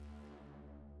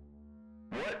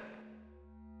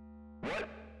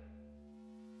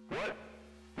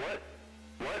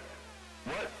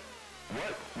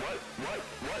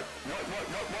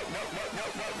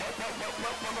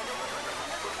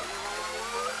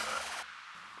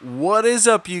What is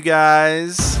up, you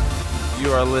guys?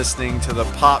 You are listening to the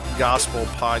Pop Gospel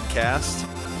Podcast.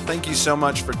 Thank you so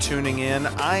much for tuning in.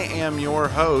 I am your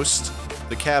host,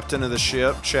 the captain of the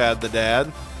ship, Chad the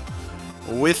Dad.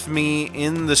 With me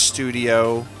in the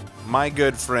studio, my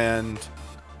good friend,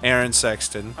 Aaron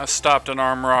Sexton. I stopped an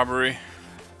armed robbery.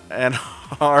 And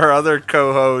our other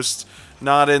co-host,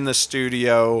 not in the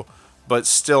studio, but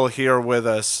still here with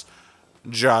us,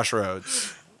 Josh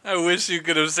Rhodes. I wish you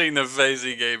could have seen the face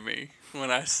he gave me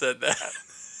when I said that.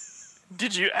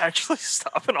 Did you actually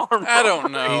stop an armed I don't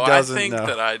robbery? know. He I doesn't think know.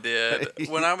 that I did.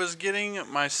 When I was getting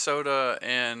my soda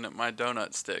and my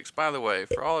donut sticks, by the way,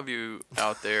 for all of you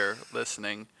out there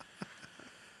listening,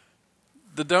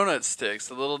 the donut sticks,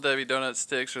 the Little Debbie donut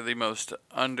sticks, are the most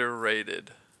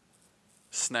underrated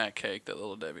snack cake that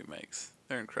Little Debbie makes.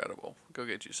 They're incredible. Go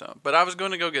get you some. But I was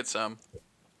going to go get some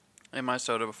in my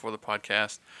soda before the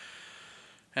podcast.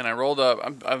 And I rolled up.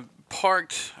 I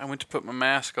parked. I went to put my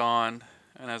mask on.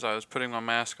 And as I was putting my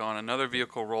mask on, another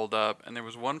vehicle rolled up. And there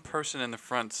was one person in the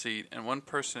front seat and one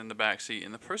person in the back seat.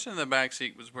 And the person in the back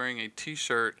seat was wearing a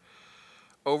T-shirt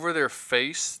over their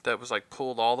face that was like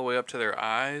pulled all the way up to their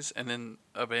eyes. And then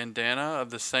a bandana of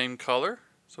the same color.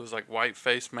 So it was like white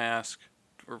face mask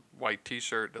or white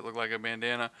T-shirt that looked like a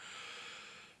bandana.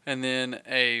 And then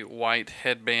a white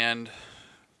headband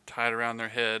tied around their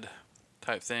head.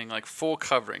 Type thing, like full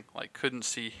covering, like couldn't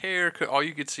see hair, all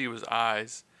you could see was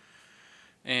eyes.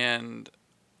 And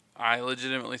I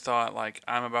legitimately thought, like,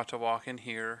 I'm about to walk in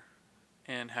here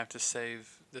and have to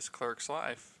save this clerk's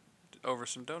life over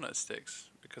some donut sticks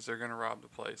because they're going to rob the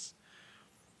place.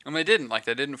 And they didn't. Like,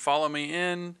 they didn't follow me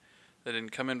in. They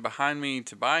didn't come in behind me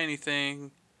to buy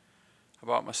anything. I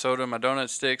bought my soda and my donut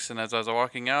sticks, and as I was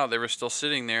walking out, they were still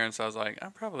sitting there. And so I was like, I'm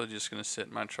probably just going to sit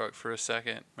in my truck for a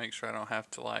second, make sure I don't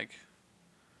have to, like,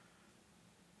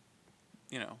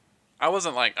 you know, I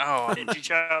wasn't like, oh. Did you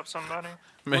chop somebody?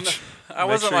 I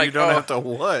wasn't sure like, you don't oh, have to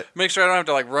what? make sure I don't have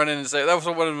to like run in and say. That was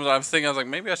what I was thinking. I was like,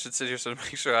 maybe I should sit here so to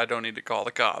make sure I don't need to call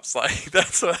the cops. Like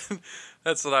that's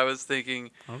what I was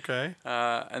thinking. Okay.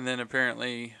 And then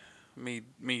apparently,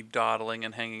 me dawdling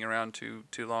and hanging around too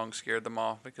long scared them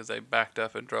off because they backed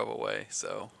up and drove away.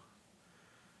 So.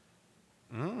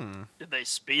 Did they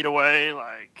speed away?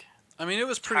 Like, I mean, it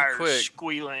was pretty tires quick.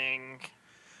 squealing.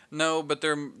 No, but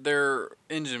their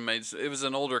engine made it was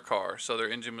an older car, so their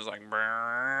engine was like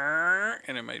brrrr,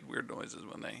 and it made weird noises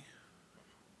when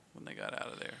they got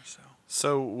out of there.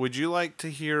 So, would you like to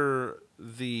hear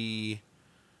the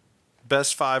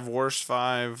best 5, worst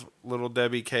 5 Little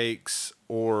Debbie cakes,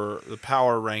 or the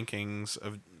power rankings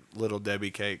of Little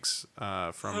Debbie cakes from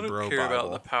I don't Bro care Bible?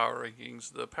 about the power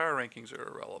rankings. The power rankings are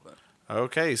irrelevant.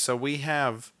 Okay, so we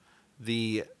have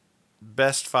the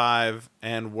best 5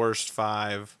 and worst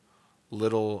 5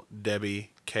 Little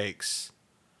Debbie cakes.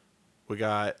 We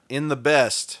got in the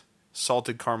best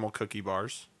salted caramel cookie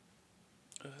bars,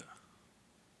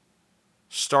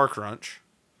 Star Crunch,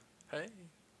 Hey.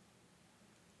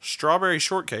 strawberry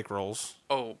shortcake rolls,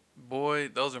 Oh boy,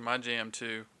 those are my jam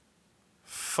too.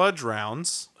 fudge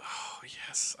rounds, Oh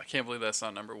yes, I can't believe that's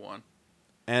not number one.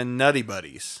 and Nutty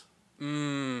Buddies.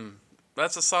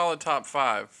 That's a solid top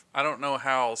 5. I don't know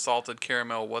how salted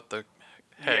caramel. What the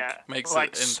heck makes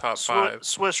like it in top 5?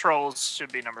 Swiss rolls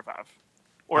should be number 5,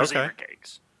 or Okay. zebra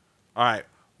cakes. All right,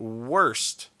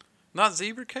 worst. Not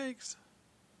zebra cakes.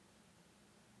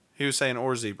 He was saying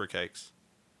or zebra cakes.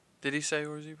 Did he say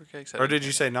or zebra cakes? Or did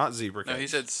you say not zebra cakes? No, he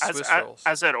said I, Swiss I, rolls.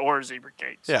 I said or zebra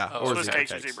cakes. Yeah, Oh, or Swiss zebra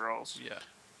cakes or cakes. zebra rolls. Yeah.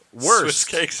 Worst. Swiss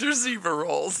cakes or zebra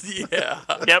rolls. Yeah.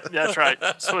 Yep, that's right.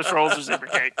 Swiss rolls or zebra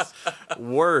cakes.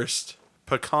 Worst.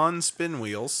 Pecan spin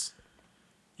wheels.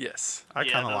 Yes. I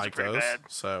Yeah, kind of those are like pretty those. bad.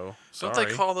 So, Don't sorry.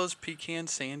 they call those pecan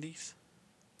sandies?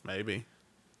 Maybe.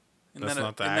 Isn't That's that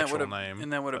not the isn't that actual what name, Isn't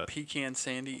that what a but- pecan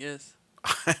sandy is?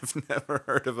 I've never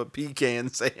heard of a pecan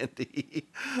sandy.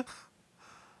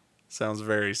 Sounds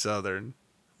very southern.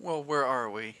 Well, where are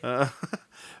we?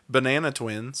 Banana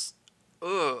twins.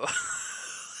 Ugh.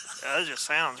 That just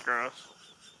sounds gross.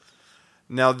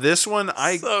 Now this one,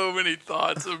 So many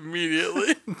thoughts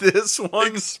immediately this one,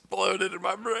 exploded in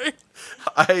my brain.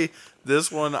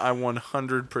 this one I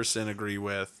 100% agree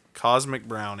with. Cosmic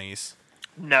brownies.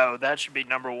 No, that should be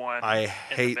number 1. I in the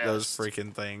hate those best.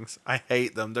 freaking things. I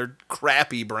hate them. They're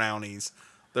crappy brownies.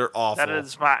 They're awful. That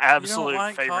is my absolute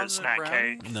like favorite Cosmic snack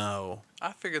brownies? cake. No.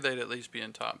 I figured they'd at least be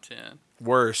in top 10.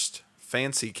 Worst.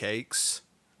 Fancy cakes.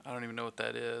 I don't even know what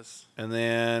that is. And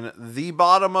then the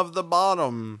bottom of the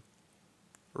bottom.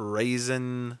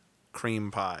 Raisin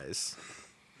cream pies.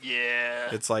 Yeah.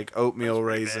 It's like oatmeal That's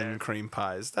pretty raisin bad. cream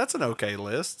pies. That's an okay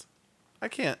list. I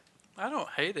can't I don't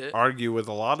hate it. argue with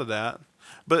a lot of that.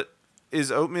 But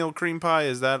is oatmeal cream pie,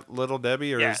 is that Little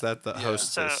Debbie or Yeah. is that the Yeah.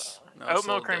 Hostess? No, it's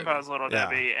Oatmeal Little cream Debbie. pie is Little Yeah.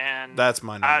 Debbie, and That's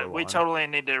my number we one. totally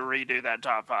need to redo that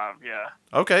top 5. Yeah.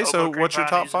 Okay, so Oatmeal cream what's your pie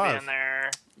top needs to be 5? in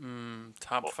there.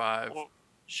 Top Well, 5. well,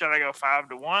 should I go 5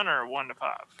 to 1 or 1 to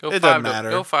 5? Go It 5 doesn't to matter.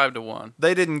 Go 5 to 1.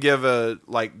 They didn't give a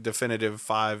definitive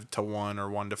 5 to 1 or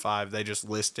 1 to 5. They just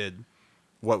listed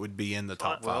what would be in the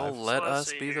top Well, 5. let let's us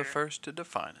see be the here. first to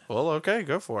define it. Well, okay,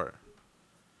 go for it.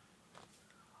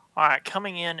 All right,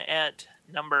 coming in at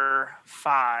number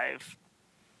 5,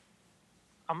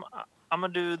 I'm gonna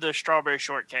do the strawberry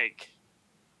shortcake.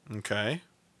 Okay.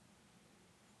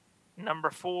 Number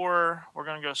 4, we're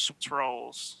gonna go Swiss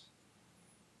rolls.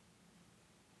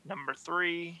 Number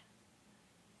 3,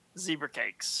 zebra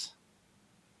cakes.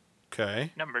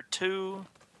 Okay. Number 2,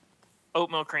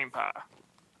 oatmeal cream pie,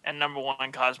 and number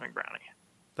 1, cosmic brownie.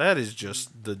 That is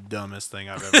just the dumbest thing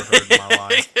I've ever heard in my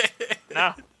life.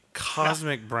 No,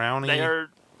 Cosmic brownie.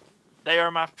 they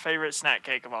are my favorite snack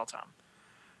cake of all time.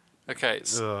 Okay,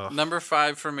 Ugh. number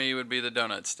 5 for me would be the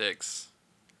donut sticks.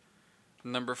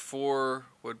 Number 4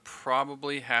 would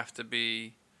probably have to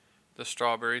be the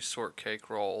strawberry shortcake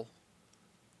roll.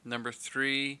 Number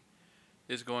 3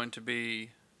 is going to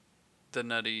be the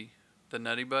nutty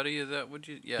buddy. Is that what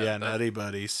you? Yeah, Nutty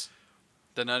Buddies.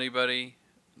 The nutty buddy.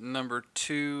 Number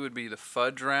 2 would be the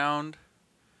fudge round.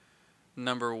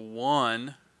 Number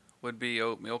 1 would be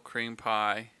oatmeal cream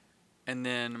pie. And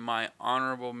then my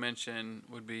honorable mention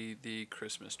would be the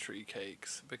Christmas tree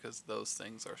cakes because those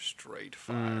things are straight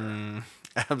fire.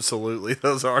 Absolutely,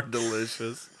 those are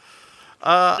delicious. The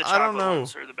I don't chocolate know.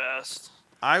 ones are the best.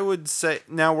 I would say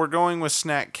now we're going with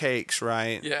snack cakes,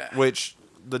 right? Yeah. Which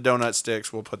the donut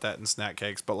sticks, we'll put that in snack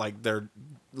cakes, but they're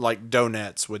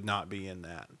donuts would not be in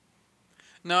that.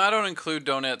 No, I don't include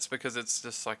donuts because it's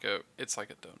just like a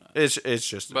donut. It's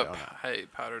just a But donut. hey,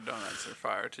 powdered donuts are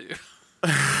fire too.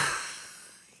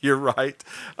 You're right.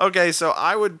 Okay, so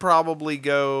I would probably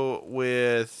go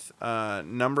with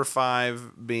number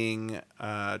 5 being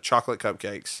chocolate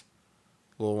cupcakes,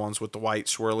 little ones with the white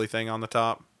swirly thing on the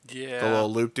top, Yeah. the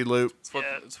little loop-de-loop.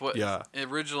 It's what Yeah.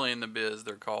 originally in the biz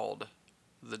they're called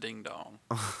the ding dong.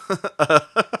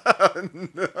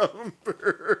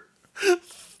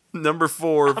 Number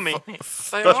 4. I mean, They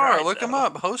That's are. right, Look them though.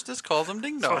 up. Hostess calls them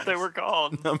ding that's dongs. what they were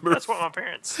called. That's what my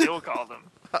parents still call them.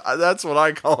 That's what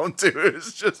I call them too.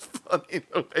 It's just funny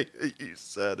the way that you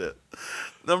said it.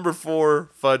 Number 4,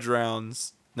 fudge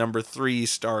rounds. Number 3,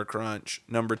 Star Crunch.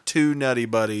 Number 2, Nutty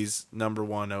Buddies. Number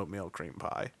 1, oatmeal cream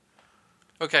pie.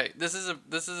 Okay, this is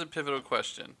a pivotal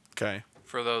question Okay.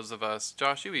 for those of us.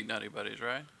 Josh, you eat Nutty Buddies,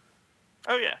 right?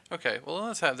 Oh yeah, Okay, well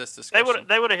let's have this they discussion.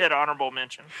 would have hit honorable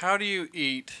mention. How do you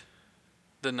eat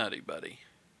the Nutty Buddy?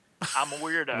 I'm a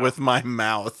weirdo. With my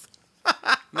mouth.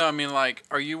 No, I mean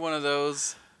are you one of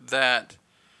those that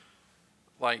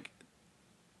like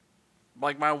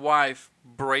my wife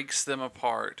breaks them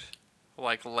apart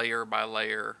layer by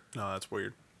layer No, that's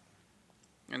weird.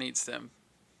 and eats them?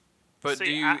 But See,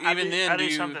 do you I do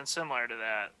you something similar to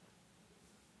that.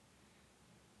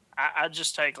 I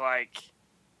just take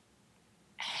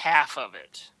half of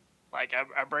it. I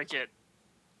break it.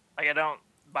 I don't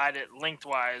bite it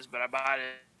lengthwise, but I bite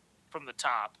it from the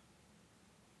top,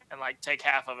 and take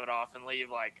half of it off and leave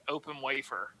open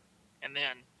wafer, and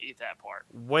then eat that part.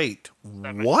 Wait,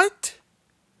 That makes- what?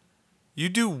 You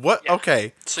do what? Yeah.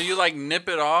 Okay. so you nip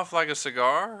it off like a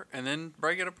cigar and then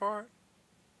break it apart?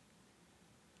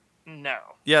 No.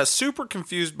 Yeah, super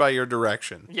confused by your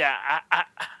direction. Yeah,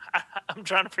 I'm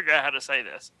trying to figure out how to say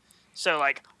this. So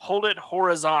hold it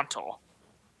horizontal,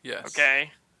 Yes.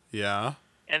 okay, Yeah.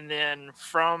 and then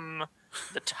from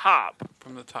the top,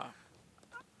 From the top.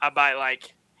 I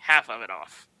bite half of it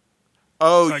off.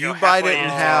 Oh, So I you go bite it halfway in in.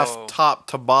 half, Oh. top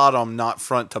to bottom, not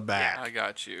front to back. I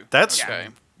got you. That's okay.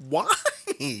 why.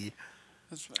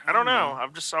 I don't know.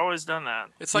 I've just always done that.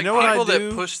 It's You like know what I people that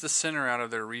do? push the center out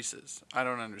of their Reese's. I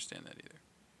don't understand that either.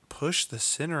 Push the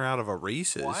center out of a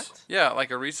Reese's. What? Yeah, like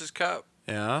a Reese's cup.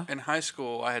 Yeah. In high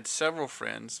school, I had several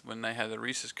friends when they had the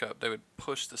Reese's cup, they would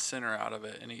push the center out of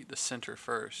it and eat the center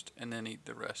first and then eat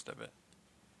the rest of it.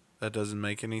 That doesn't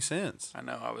make any sense. I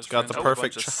know, I was got friends the with a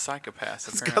perfect bunch of psychopaths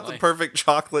It's apparently. got the perfect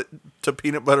chocolate to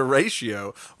peanut butter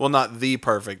ratio. Well, not the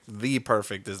perfect. The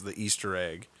perfect is the Easter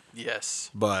egg. Yes.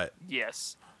 But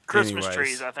Yes. Christmas Anyways.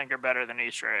 trees, I think, are better than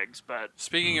Easter eggs, but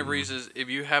Speaking of Reese's, if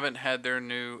you haven't had their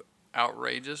new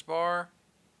outrageous bar,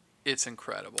 it's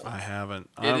incredible. I haven't.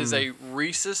 It is a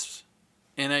Reese's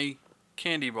in a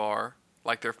candy bar,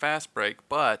 like their fast break,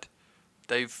 but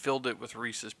they've filled it with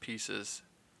Reese's pieces,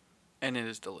 and it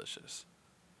is delicious.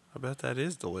 I bet that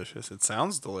is delicious. It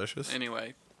sounds delicious.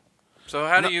 Anyway, So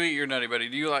how do you eat your Nutty Buddy?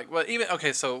 Do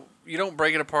you so you don't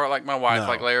break it apart like my wife, No.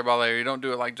 like layer by layer. You don't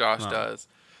do it like Josh No. does.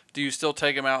 Do you still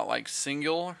take them out like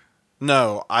singular?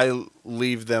 No, I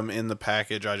leave them in the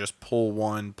package. I just pull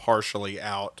one partially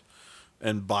out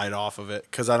and bite off of it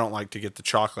because I don't like to get the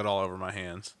chocolate all over my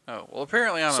hands. Oh, well,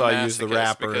 apparently I'm So a I use the masochist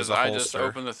wrapper because as a I just holster.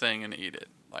 open the thing and eat it.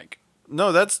 Like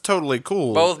No, that's totally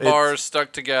cool. both bars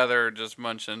stuck together, just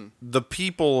munching. The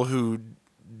people who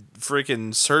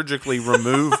freaking surgically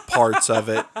remove parts of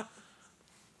it,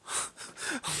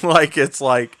 like it's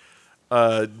like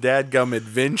a dadgum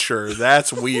adventure,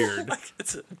 that's weird. Like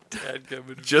it's a dadgum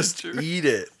adventure. Just eat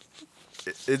it.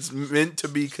 It's meant to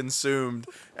be consumed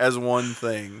as one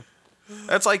thing.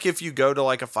 That's like if you go to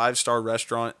like a 5-star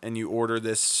restaurant and you order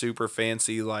this super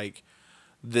fancy, like,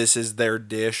 this is their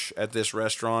dish at this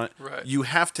restaurant. Right. You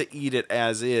have to eat it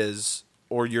as is,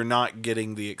 or you're not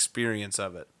getting the experience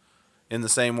of it. In the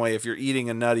same way, if you're eating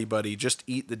a Nutty Buddy, just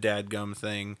eat the dadgum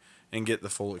thing and get the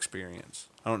full experience.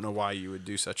 I don't know why you would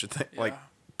do such a thing, like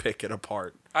pick it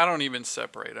apart. I don't even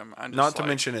separate them. I'm just Not to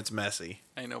mention it's messy.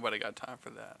 Ain't nobody got time for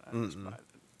that. I just buy it.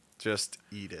 Just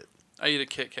eat it. I eat a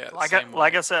Kit Kat. Like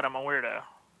I said, I'm a weirdo.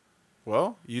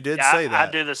 Well, you did say that.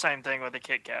 I do the same thing with a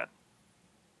Kit Kat.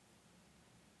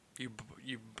 You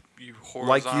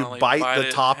like horizontally you bite the it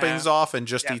in toppings half. off and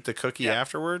just eat the cookie Yeah.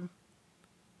 afterward?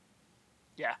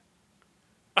 Yeah.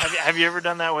 Have you ever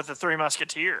done that with the Three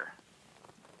Musketeer?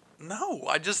 No,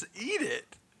 I just eat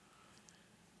it.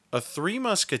 A Three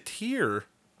Musketeer?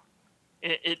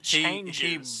 It changes.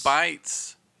 He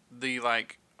bites the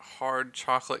like hard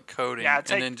chocolate coating and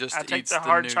then just I take eats the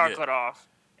hard nougat. chocolate off.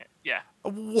 Yeah.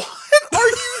 What are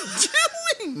you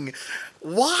doing?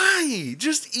 Why?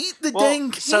 Just eat the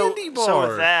dang candy bar.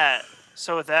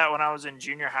 So with that, when I was in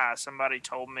junior high, somebody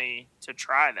told me to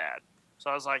try that. So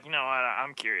I was like, you know what,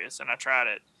 I'm curious, and I tried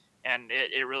it, and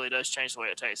it really does change the way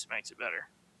it tastes. It makes it better.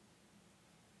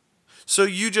 So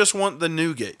you just want the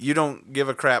nougat. You don't give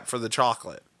a crap for the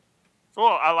chocolate.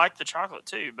 Well, I like the chocolate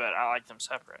too, but I like them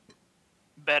separate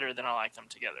better than I like them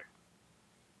together.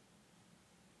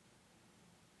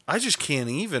 I just can't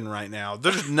even right now.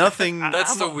 There's nothing.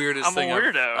 That's the weirdest I'm a thing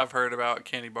weirdo. I've heard about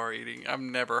candy bar eating. I've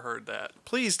never heard that.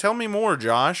 Please tell me more,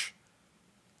 Josh.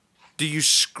 Do you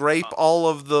scrape all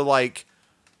of the like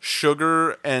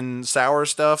sugar and sour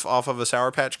stuff off of a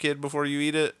Sour Patch Kid before you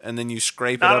eat it, and then you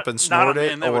scrape it up and snort it,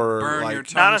 Man, that or would burn like your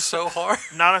tongue so hard.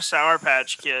 Not a Sour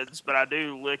Patch Kids, but I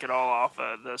do lick it all off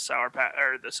of the Sour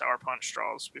Punch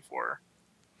straws before.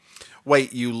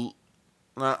 Wait, you?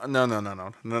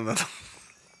 No.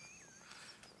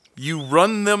 You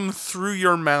run them through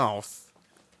your mouth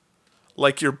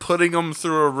like you're putting them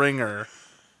through a ringer,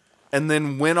 and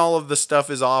then when all of the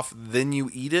stuff is off, then you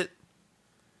eat it?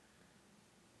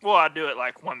 Well, I do it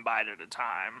like one bite at a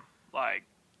time.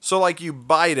 So like you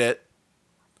bite it.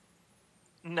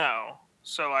 No.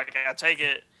 So like I take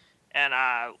it and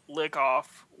I lick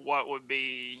off what would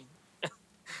be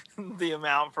the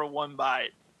amount for one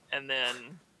bite, and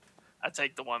then I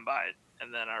take the one bite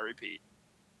and then I repeat.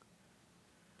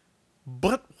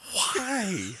 But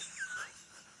why?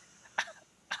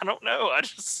 I don't know. I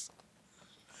just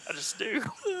do.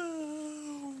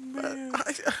 Oh man,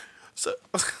 I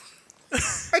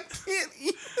can't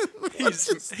even.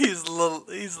 he's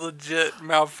legit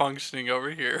malfunctioning over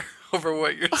here over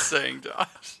what you're saying,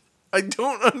 Josh. I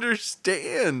don't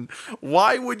understand.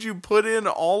 Why would you put in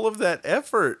all of that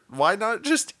effort? Why not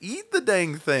just eat the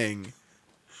dang thing?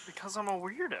 Because I'm a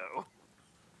weirdo.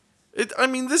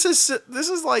 This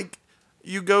is like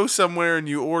you go somewhere and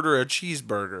you order a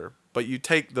cheeseburger, but you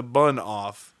take the bun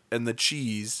off and the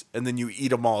cheese, and then you eat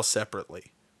them all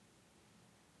separately.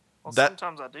 Well,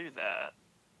 sometimes I do that.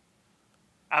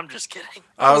 I'm just kidding.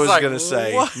 I was like, gonna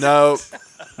say what?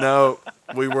 no.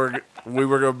 We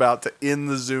were about to end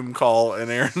the Zoom call,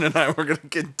 and Aaron and I were gonna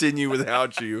continue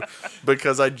without you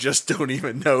because I just don't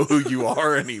even know who you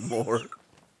are anymore.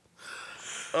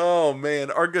 Oh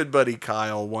man, our good buddy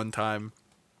Kyle one time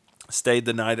stayed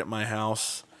the night at my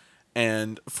house,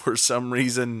 and for some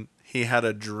reason he had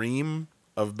a dream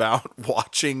about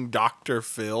watching Dr.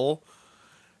 Phil,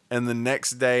 and the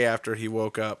next day after he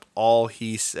woke up, all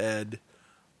he said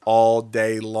all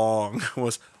day long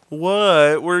was,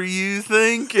 "What were you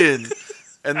thinking?"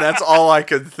 And that's all I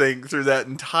could think through that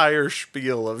entire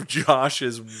spiel of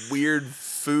Josh's weird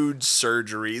food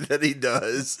surgery that he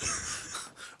does.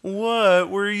 What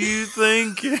were you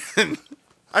thinking?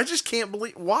 I just can't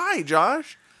believe. Why,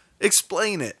 Josh?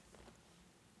 Explain it.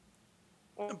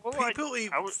 Well, People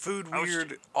eat food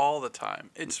weird all the time.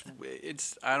 It's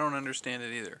I don't understand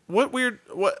it either. What weird?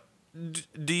 What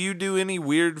do you do? Any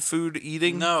weird food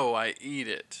eating? No, I eat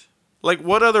it. Like,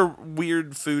 what other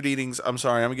weird food eatings? I'm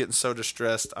sorry, I'm getting so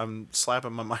distressed. I'm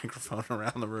slapping my microphone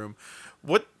around the room.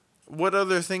 What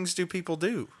other things do people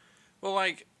do? Well,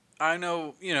 like, I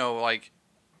know, like,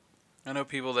 I know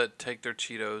people that take their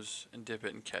Cheetos and dip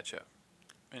it in ketchup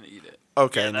and eat it.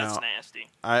 Okay, Yeah, that's now nasty.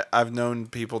 I've known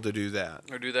people to do that.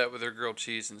 Or do that with their grilled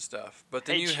cheese and stuff. But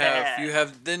then Hey, you Chad.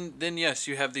 have then yes,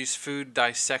 you have these food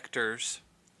dissectors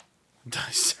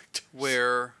Dissect.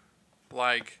 where,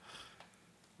 like,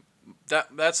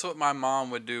 that's what my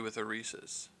mom would do with a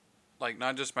Reese's. Like,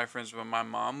 not just my friends, but my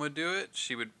mom would do it.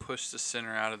 She would push the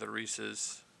center out of the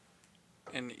Reese's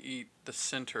and eat the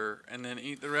center and then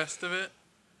eat the rest of it.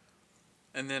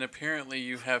 And then apparently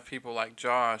you have people like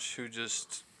Josh who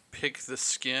just pick the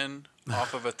skin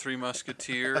off of a Three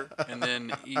Musketeer and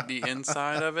then eat the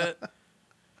inside of it.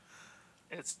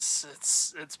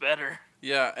 It's better.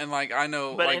 Yeah, and like I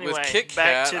know, But like anyway, with Kit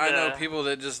back Kat, to I know the- people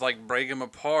that just like break them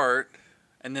apart,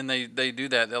 and then they do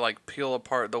that. They like peel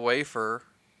apart the wafer,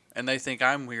 and they think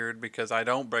I'm weird because I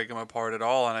don't break them apart at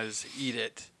all, and I just eat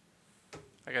it.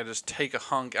 Like I just take a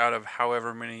hunk out of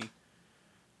however many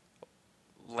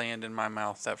land in my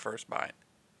mouth that first bite.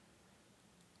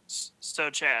 So,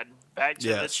 Chad, back to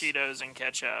Yes. the Cheetos and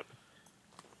ketchup.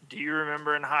 Do you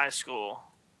remember in high school,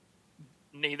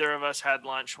 neither of us had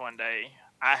lunch one day.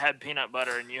 I had peanut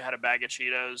butter and you had a bag of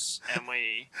Cheetos, and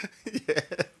we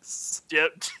Yes.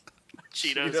 dipped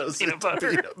Cheetos in peanut butter.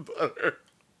 Peanut butter.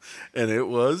 And it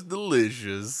was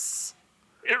delicious.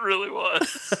 It really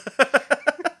was.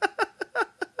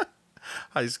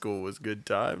 High school was good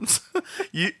times.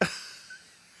 You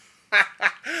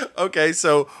Okay,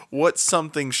 so what's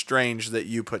something strange that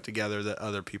you put together that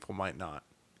other people might not?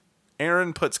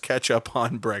 Aaron puts ketchup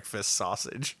on breakfast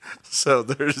sausage. So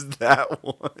there's that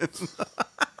one.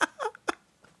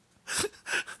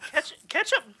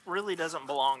 Ketchup really doesn't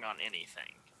belong on anything.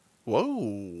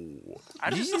 Whoa. I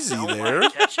just Easy don't there.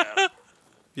 like ketchup.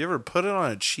 You ever put it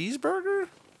on a cheeseburger?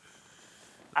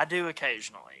 I do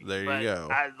occasionally. There you but go.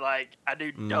 I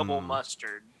do double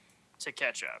mustard to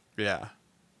ketchup. Yeah.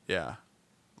 Yeah.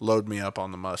 Load me up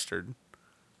on the mustard.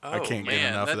 Oh, I can't get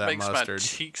enough of that makes mustard. my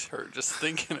cheeks hurt just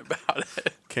thinking about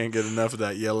it. Can't get enough of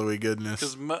that yellowy goodness.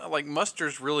 Because like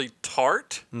mustard's really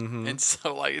tart, and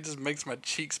so like it just makes my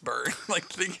cheeks burn like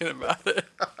thinking about it.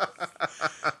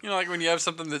 Like when you have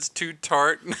something that's too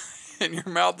tart and your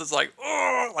mouth is like,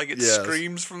 oh, like it Yes.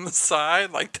 screams from the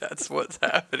side. Like that's what's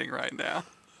happening right now.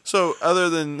 So other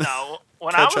than No,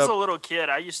 when I was Ketchup. a little kid,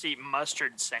 I used to eat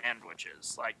mustard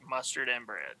sandwiches, like mustard and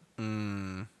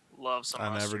bread. Love some I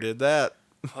mustard. never did that.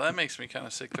 Well, that makes me kind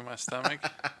of sick to my stomach.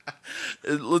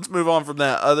 Let's move on from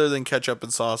that. Other than ketchup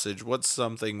and sausage, what's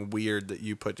something weird that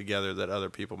you put together that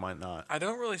other people might not? I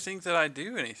don't really think that I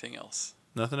do anything else.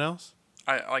 Nothing else?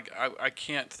 I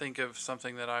can't think of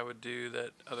something that I would do that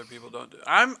other people don't do.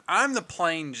 I'm the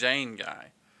plain Jane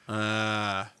guy.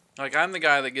 Like I'm the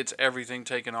guy that gets everything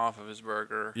taken off of his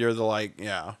burger. You're the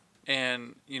yeah.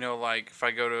 And like if I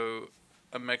go to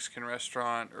a Mexican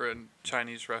restaurant or a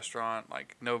Chinese restaurant,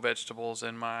 like no vegetables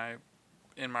in my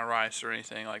rice or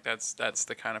anything. Like that's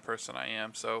the kind of person I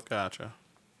am. So Gotcha.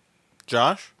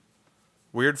 Josh?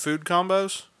 Weird food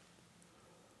combos?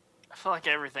 I feel like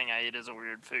everything I eat is a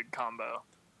weird food combo.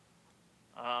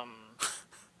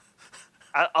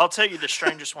 I'll tell you the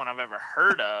strangest one I've ever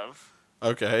heard of.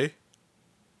 Okay.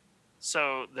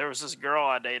 So there was this girl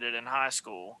I dated in high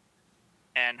school,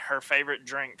 and her favorite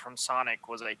drink from Sonic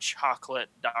was a chocolate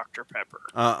Dr. Pepper.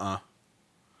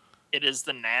 It is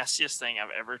the nastiest thing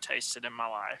I've ever tasted in my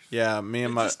life. Yeah,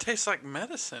 it just tastes like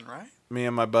medicine, right? me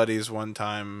and my buddies one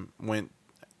time went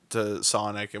to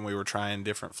Sonic and we were trying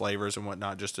different flavors and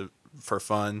whatnot for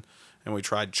fun, and we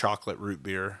tried chocolate root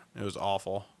beer. It was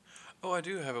awful. Oh, I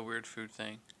do have a weird food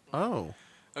thing. Oh.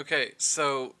 Okay,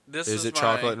 so this is Is it my,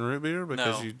 chocolate and root beer?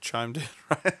 Because No. you chimed in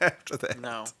right after that.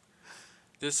 No.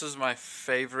 This is my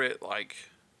favorite, like,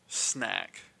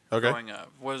 snack Okay. growing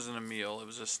up. It wasn't a meal, it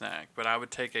was a snack. But I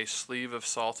would take a sleeve of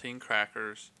saltine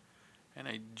crackers and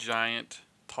a giant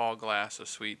tall glass of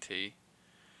sweet tea.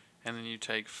 And then you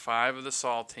take 5 of the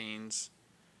saltines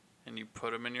and you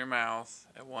put them in your mouth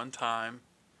at one time.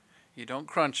 You don't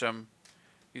crunch them.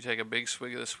 You take a big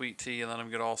swig of the sweet tea and let them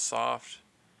get all soft.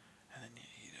 And then you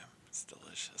eat them. It's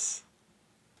delicious.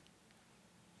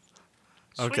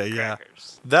 Sweet Okay, yeah.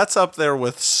 crackers. That's up there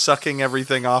with sucking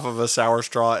everything off of a sour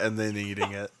straw and then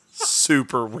eating it.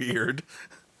 Super weird.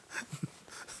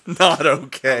 Not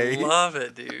okay. Love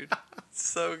it, dude. It's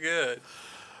so good.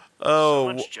 Oh,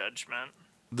 So much judgment.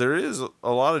 there is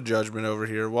a lot of judgment over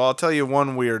here. Well, I'll tell you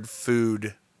one weird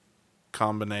food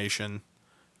combination.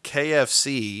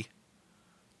 KFC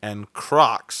and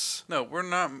Crocs No, we're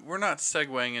not. We're not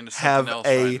segueing into have something else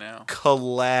a right now.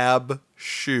 collab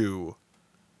shoe.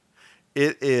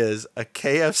 It is a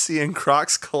KFC and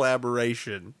Crocs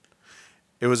collaboration.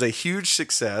 It was a huge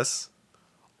success.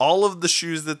 All of the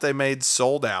shoes that they made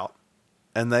sold out,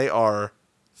 and they are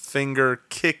finger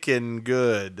kicking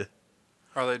good.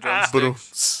 Are they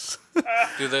drumsticks?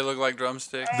 Do they look like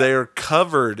drumsticks? They're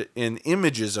covered in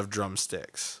images of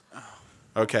drumsticks.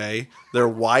 Okay? They're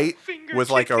white with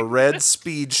like a red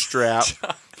speed strap.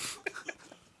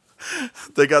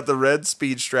 They got the red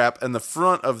speed strap, and the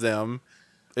front of them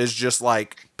is just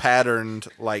like patterned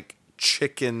like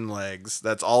chicken legs.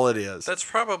 That's all it is. That's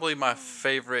probably my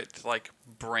favorite, like,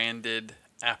 branded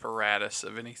apparatus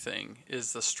of anything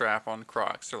is the strap on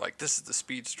Crocs. They're like, this is the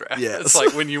speed strap. Yes. It's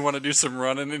like when you want to do some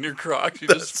running in your Crocs, you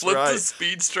just flip right. the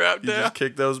speed strap You down. just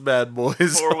kick those bad boys.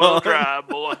 4-wheel on. drive,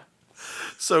 boy.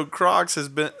 So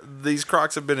these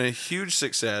Crocs have been a huge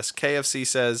success. KFC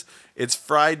says it's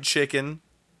fried chicken.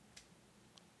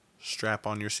 Strap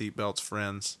on your seatbelts,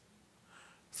 friends.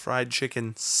 Fried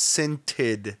chicken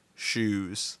scented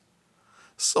shoes.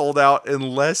 Sold out in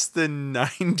less than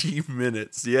 90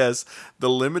 minutes. Yes, the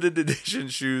limited edition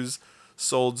shoes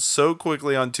sold so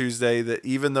quickly on Tuesday that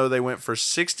even though they went for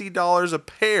 $60 a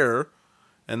pair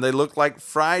and they looked like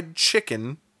fried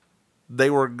chicken, they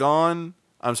were gone.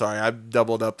 I'm sorry, I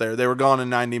doubled up there. They were gone in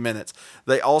 90 minutes.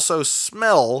 They also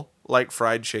smell like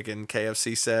fried chicken,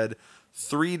 KFC said.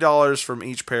 $3 from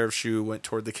each pair of shoe went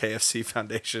toward the KFC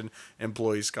Foundation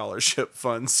Employee Scholarship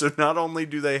Fund. So not only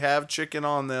do they have chicken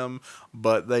on them,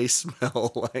 but they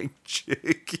smell like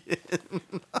chicken.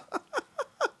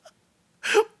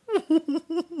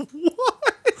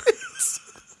 What?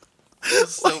 I'm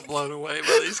so blown away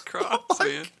by these Crocs,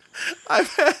 man.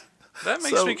 That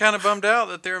makes me kind of bummed out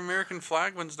that their American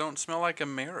flag ones don't smell like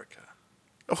America.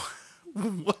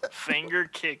 What? Finger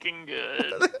kicking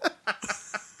good.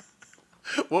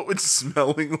 What would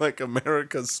smelling like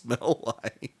America smell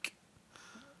like?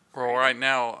 Well, right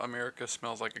now, America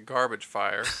smells like a garbage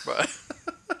fire, but...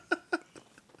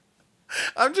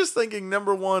 I'm just thinking,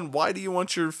 number one, why do you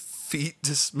want your feet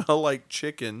to smell like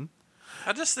chicken?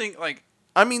 I just think, like...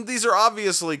 I mean, these are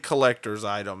obviously collector's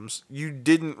items. You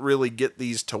didn't really get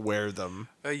these to wear them.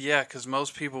 Yeah, because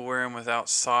most people wear them without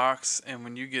socks, and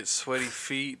when you get sweaty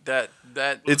feet, that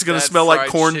it's gonna that smell like fried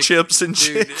corn chicken- chips and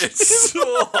dude, chicken. It's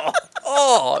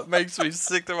it makes me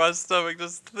sick to my stomach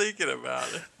just thinking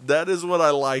about it. That is what I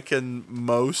liken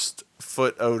most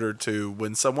foot odor to.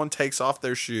 When someone takes off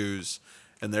their shoes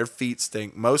and their feet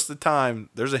stink, most of the time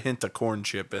there's a hint of corn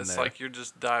chip in It's there. like you're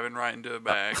just diving right into a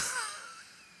bag.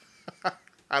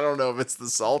 I don't know if it's the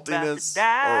saltiness.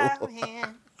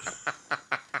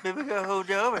 Baby girl, hold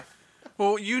you over.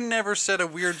 Well, you never said a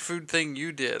weird food thing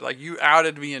you did. Like, you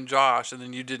outed me and Josh, and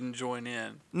then you didn't join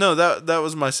in. No, that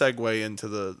was my segue into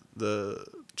the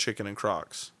chicken and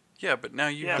Crocs. Yeah, but now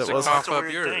you Yeah, have that to was- cough That's a up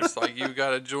weird yours. Like, you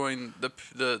got to join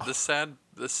the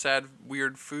sad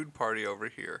weird food party over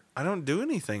here. I don't do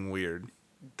anything weird.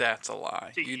 That's a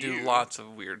lie. To You do you. lots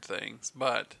of weird things,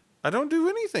 but I don't do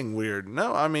anything weird.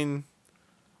 No, I mean,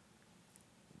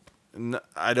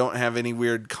 I don't have any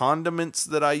weird condiments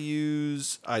that I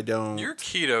use. I don't. your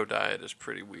keto diet is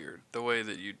pretty weird. The way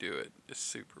that you do it is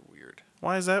super weird.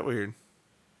 Why is that weird?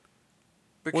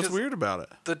 Because What's weird about it?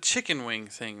 the chicken wing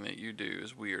thing that you do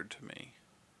is weird to me.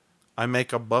 I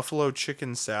make a buffalo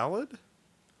chicken salad?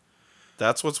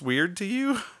 That's what's weird to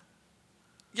you?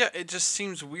 Yeah, it just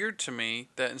seems weird to me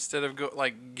that instead of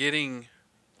getting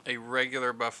a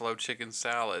regular buffalo chicken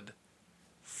salad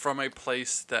from a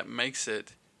place that makes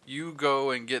it, you go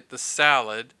and get the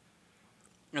salad,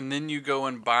 and then you go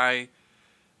and buy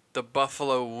the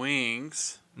buffalo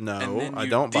wings. No, and then I you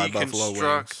don't buy buffalo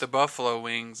deconstruct wings. the buffalo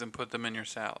wings and put them in your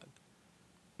salad.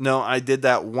 No, I did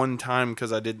that one time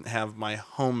because I didn't have my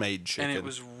homemade chicken. And it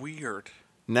was weird.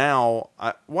 Now,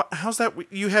 how's that?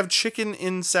 You have chicken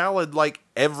in salad like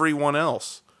everyone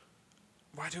else.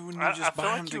 Why don't you I just feel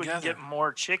buy them like you would together? get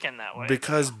more chicken that way.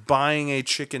 Because buying a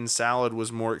chicken salad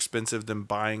was more expensive than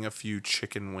buying a few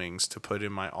chicken wings to put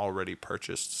in my already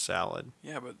purchased salad.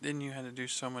 Yeah, but then you had to do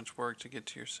so much work to get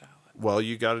to your salad. Well,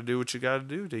 you got to do what you got to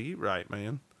do to eat right,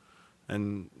 man.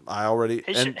 And I already...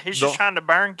 He's just trying to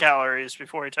burn calories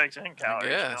before he takes in calories. You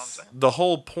know what I'm guess. saying? The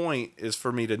whole point is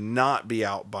for me to not be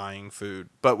out buying food,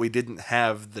 but we didn't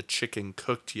have the chicken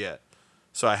cooked yet,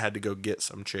 so I had to go get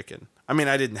some chicken. I mean,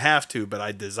 I didn't have to, but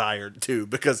I desired to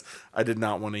because I did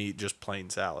not want to eat just plain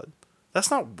salad. That's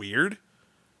not weird.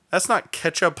 That's not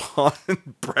ketchup on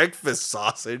breakfast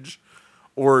sausage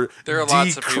or There are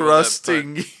lots of people that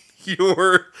decrusting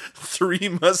your Three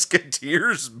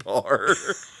Musketeers bar.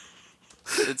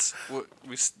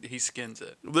 He skins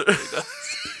it.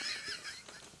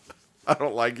 I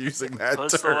don't like using that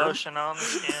Puts the term. lotion on the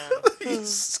skin. He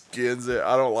skins it.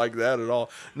 I don't like that at all.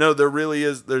 No, there really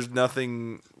is. There's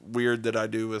nothing weird that I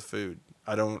do with food.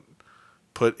 I don't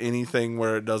put anything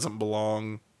where it doesn't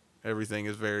belong. Everything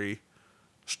is very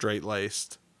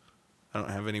straight-laced. I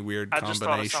don't have any weird I just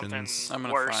thought of combinations. something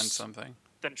I'm gonna worse find something.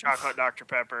 than chocolate Dr.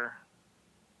 Pepper.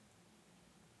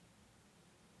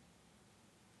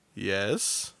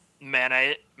 Yes.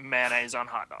 Mayonnaise on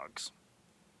hot dogs.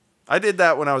 I did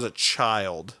that when I was a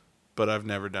child, but I've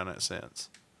never done it since.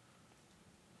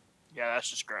 Yeah, that's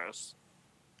just gross.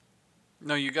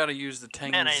 No, you got to use the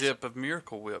tangy Mayonnaise. zip of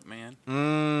Miracle Whip, man.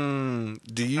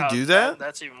 Do you do that?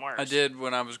 That's even worse. I did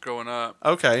when I was growing up.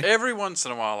 Okay. Every once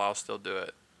in a while, I'll still do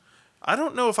it. I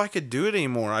don't know if I could do it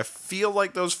anymore. I feel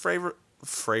like those flavor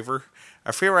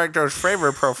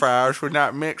profiles would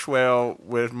not mix well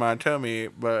with my tummy,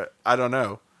 but I don't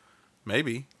know.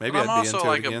 Maybe But I'd I'm be also into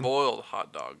like it again. a boiled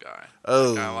hot dog guy.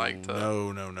 Oh, I like to.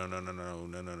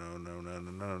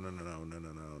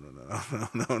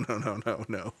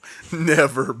 no.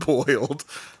 Never boiled.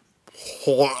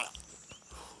 You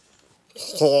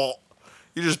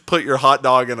just put your hot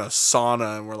dog in a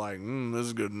sauna and we're like, this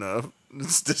is good enough.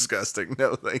 It's disgusting.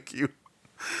 No, thank you.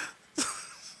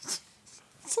 It's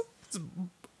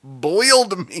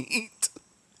boiled meat.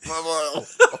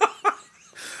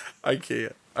 I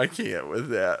can't with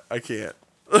that. I can't.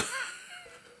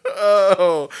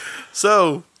 Oh,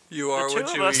 so You are The two what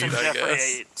of you us eat, and I Jeffrey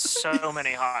guess. ate so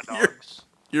many hot dogs.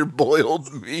 you're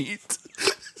boiled meat.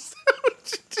 Is that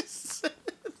what you just said?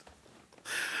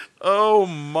 Oh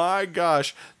my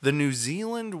gosh. The New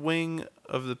Zealand wing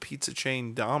of the pizza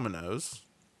chain Domino's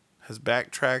has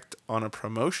backtracked on a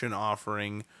promotion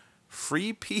offering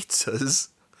free pizzas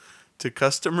to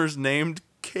customers named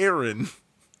Karen.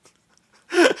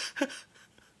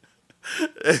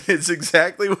 It's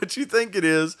exactly what you think it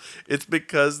is. It's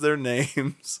because their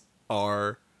names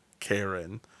are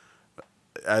Karen.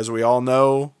 As we all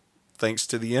know, thanks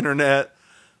to the internet,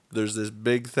 there's this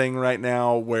big thing right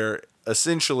now where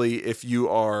essentially if you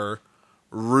are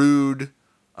rude,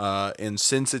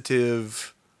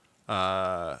 insensitive,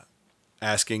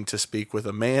 asking to speak with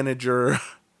a manager,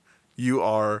 you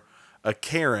are a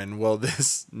Karen. Well,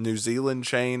 this New Zealand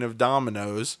chain of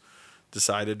Domino's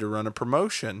decided to run a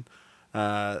promotion.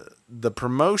 The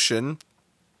promotion,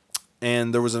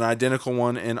 and there was an identical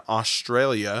one in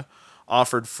Australia,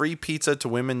 offered free pizza to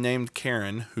women named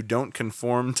Karen who don't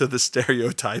conform to the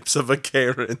stereotypes of a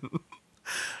Karen.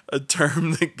 A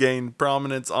term that gained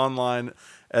prominence online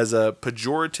as a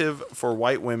pejorative for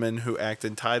white women who act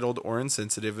entitled or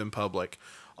insensitive in public,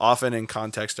 often in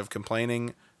context of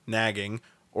complaining, nagging,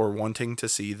 or wanting to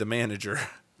see the manager.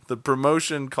 The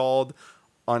promotion called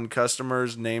on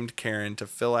customers named Karen to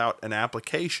fill out an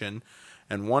application,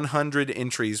 and 100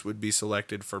 entries would be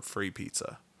selected for free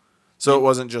pizza. So it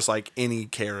wasn't just like any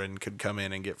Karen could come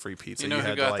in and get free pizza. You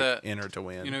had to enter to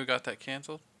win. You know who got that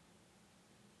canceled?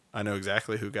 I know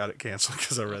exactly who got it canceled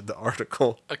because I read the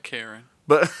article. A Karen.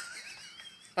 But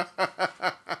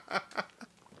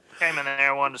Came in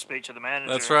there, wanted to speak to the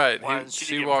manager. That's right. Why didn't she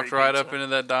She give him walked free right pizza? up into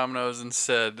that Domino's and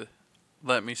said,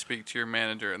 "Let me speak to your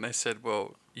manager." And they said,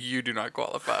 "Well, you do not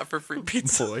qualify for free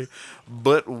pizza." boy,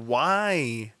 but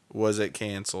why was it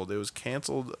canceled? It was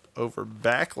canceled over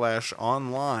backlash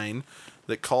online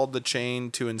that called the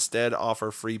chain to instead offer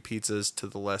free pizzas to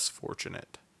the less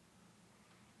fortunate.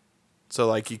 So,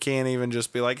 like, you can't even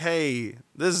just be like, hey,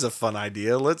 this is a fun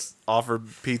idea. Let's offer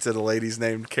pizza to ladies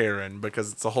named Karen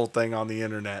because it's a whole thing on the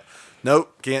internet.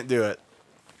 Nope, can't do it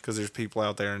because there's people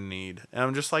out there in need. And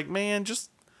I'm just like, man, just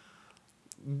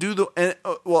do the...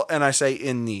 And I say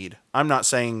in need. I'm not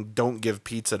saying don't give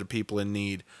pizza to people in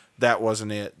need. That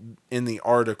wasn't it. In the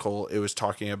article, it was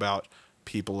talking about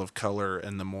people of color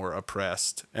and the more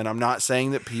oppressed. And I'm not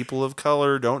saying that people of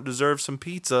color don't deserve some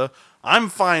pizza. I'm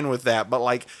fine with that. But,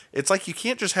 like, it's like you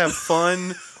can't just have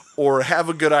fun or have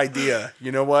a good idea.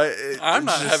 You know what? I'm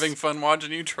not having fun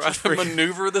watching you try to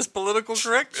maneuver this political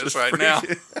correctness right now.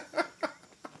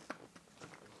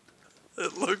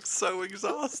 It looks so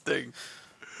exhausting.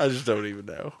 I just don't even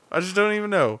know.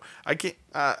 I can't...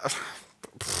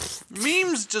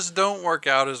 Memes just don't work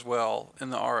out as well in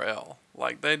the RL.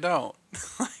 Like, they don't.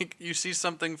 Like, you see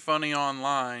something funny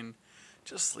online,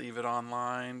 just leave it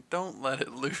online. Don't let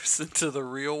it loose into the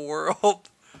real world.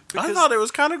 I thought it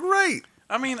was kind of great.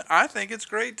 I mean, I think it's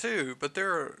great too, but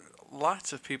there are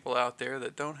lots of people out there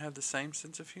that don't have the same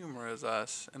sense of humor as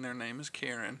us, and their name is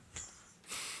Karen.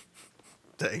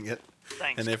 Dang it.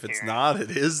 Thanks, And if it's Karen. not,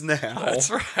 it is now. That's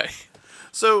right.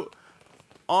 So,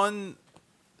 on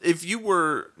if you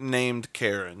were named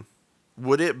Karen,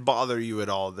 would it bother you at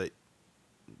all that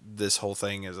this whole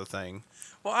thing is a thing?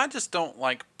 Well, I just don't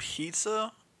like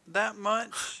pizza that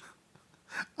much.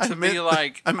 I To meant be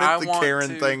like, I meant I the want Karen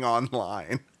to. thing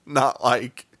online, not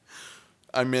like.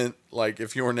 I meant like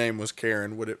if your name was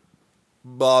Karen, would it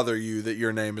bother you that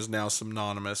your name is now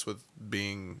synonymous with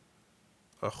being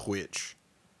a witch?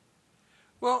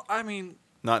 Well, I mean,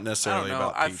 Not I don't necessarily know.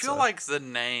 about I pizza. feel like the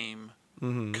name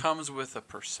Mm-hmm. comes with a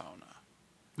persona.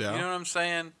 Yeah. You know what I'm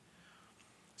saying?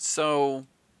 So,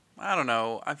 I don't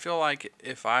know. I feel like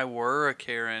if I were a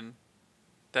Karen,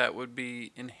 that would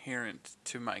be inherent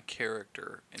to my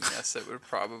character. And yes, it would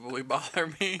probably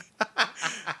bother me.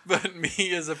 But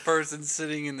me as a person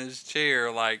sitting in this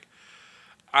chair, like,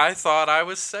 I thought I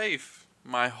was safe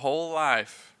my whole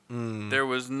life. There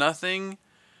was nothing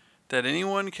that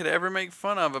anyone could ever make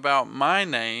fun of about my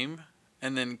name.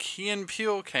 And then Key and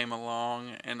Peele came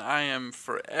along, and I am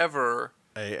forever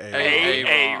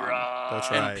A. Ron. That's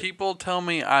and right. people tell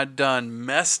me I done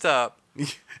messed up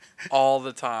all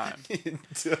the time.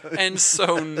 And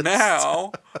so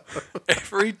now,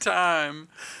 every time,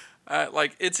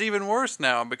 like, it's even worse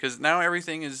now because now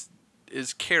everything is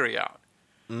carry out.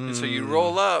 And so you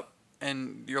roll up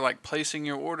and you're like placing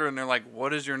your order and they're like,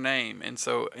 what is your name? And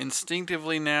so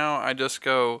instinctively now I just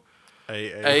go,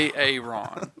 A.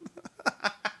 Ron.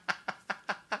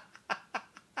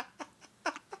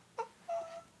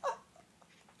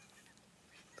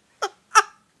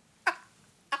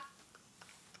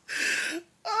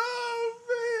 Oh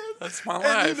man, That's my and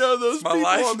life. you know those It's my people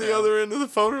life on the now. other end of the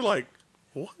phone are like,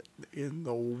 "What in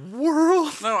the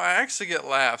world?" No, I actually get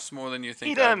laughs more than you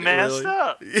think He I done do. messed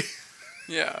up.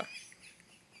 Yeah.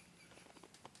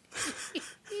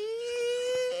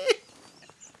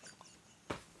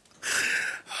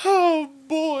 Oh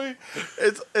boy,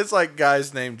 it's like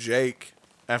guys named Jake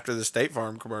after the State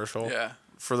Farm commercial. Yeah.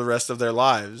 For the rest of their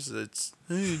lives, it's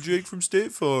hey Jake from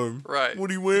State Farm. Right. What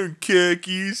are you wearing?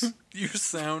 Khakis. You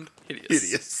sound hideous.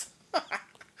 Hideous.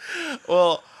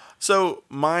 Well, so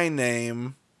my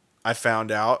name, I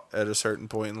found out at a certain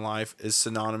point in life, is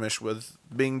synonymous with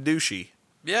being douchey.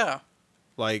 Yeah.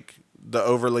 Like the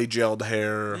overly gelled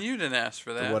hair. You didn't ask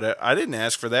for that. Whatever. I didn't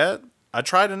ask for that. I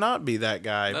try to not be that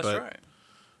guy, That's but right.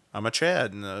 I'm a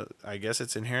Chad, and I guess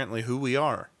it's inherently who we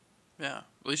are. Yeah.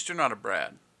 At least you're not a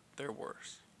Brad. They're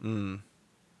worse.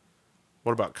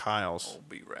 What about Kyle's? Oh,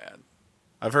 be rad.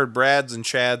 I've heard Brads and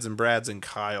Chads and Brads and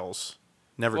Kyle's.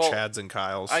 Never Well, Chads and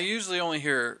Kyle's. I usually only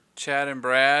hear Chad and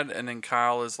Brad, and then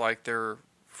Kyle is like their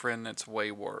friend that's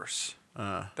way worse.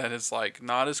 That is like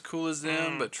not as cool as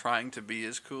them, but trying to be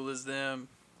as cool as them.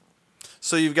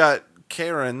 So you've got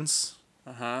Karens.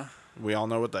 Uh-huh. We all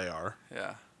know what they are.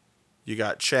 Yeah. You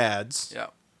got Chads. Yeah.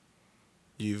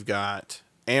 You've got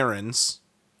Aarons,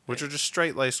 which are just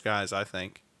straight-laced guys, I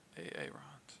think. Aaron's.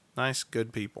 Nice,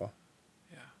 good people.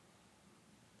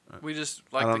 We just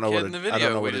I like don't the know kid what in the I don't video.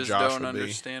 know We what a just Josh don't would be.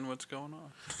 understand what's going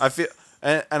on. I feel,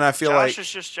 and I feel Josh like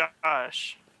is just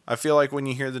Josh. I feel like when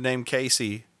you hear the name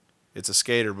Casey, it's a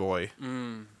skater boy.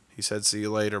 He said, "See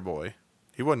you later, boy."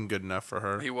 He wasn't good enough for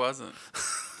her, He wasn't.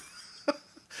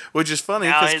 which is funny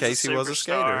Now because he's Casey was a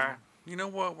skater. superstar. You know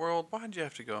what, world? Why'd you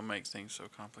have to go and make things so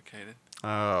complicated?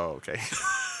 Oh, okay.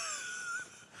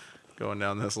 Going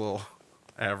down this little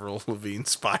Avril Lavigne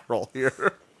spiral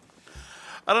here.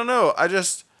 I don't know.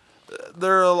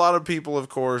 There are a lot of people, of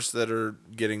course, that are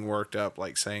getting worked up,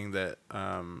 like saying that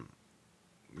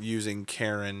using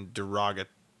Karen derogatively,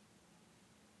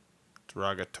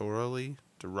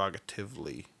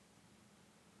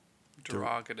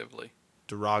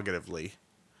 Derogatively.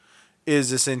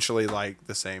 is essentially like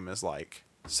the same as like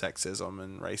sexism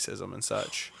and racism and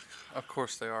such. Of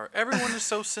course they are. Everyone is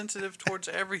so sensitive towards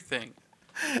everything.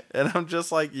 And I'm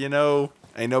just like, ain't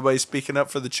nobody speaking up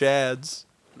for the Chads.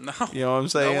 No. You know what I'm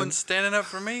saying? No one's standing up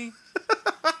for me.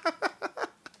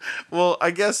 Well,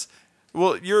 I guess,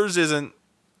 yours isn't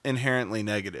inherently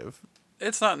negative.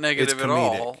 It's not negative It's at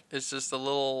all. comedic. It's just a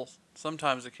little.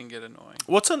 Sometimes it can get annoying.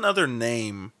 What's another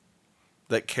name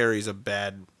that carries a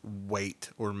bad weight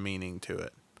or meaning to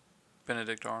it?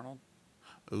 Benedict Arnold.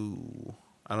 Ooh,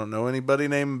 I don't know anybody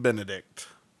named Benedict.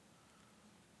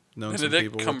 Known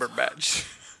Benedict some people Cumberbatch.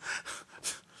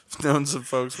 known some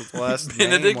folks with the last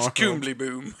Benedict name. Cumberly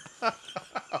Boom.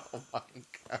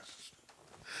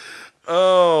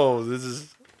 Oh, this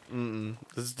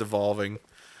is devolving.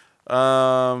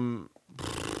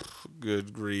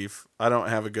 Good grief. I don't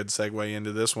have a good segue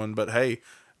into this one, but hey,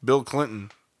 Bill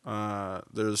Clinton.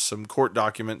 There's some court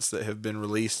documents that have been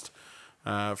released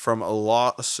from a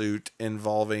lawsuit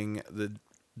involving the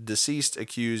deceased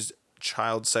accused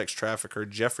child sex trafficker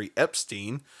Jeffrey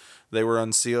Epstein They were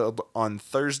unsealed on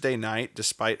Thursday night,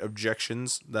 despite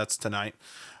objections, that's tonight,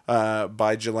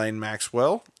 by Ghislaine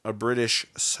Maxwell, a British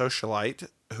socialite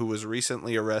who was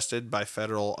recently arrested by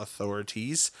federal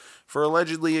authorities for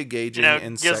allegedly engaging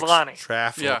in sex Ghislaine.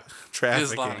 trafficking.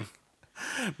 Ghislaine.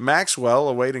 Maxwell,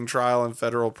 awaiting trial and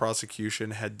federal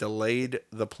prosecution, had delayed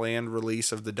the planned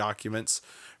release of the documents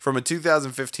from a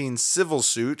 2015 civil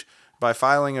suit by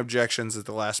filing objections at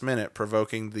the last minute,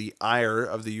 provoking the ire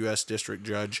of the U.S. District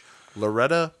Judge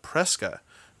Loretta Preska.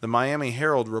 The Miami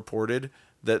Herald reported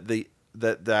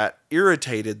that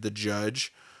irritated the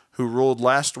judge, who ruled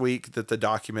last week that the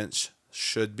documents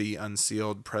should be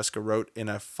unsealed. Preska wrote in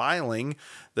a filing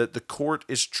that the court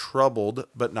is troubled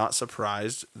but not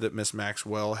surprised that Miss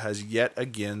Maxwell has yet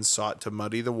again sought to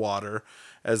muddy the water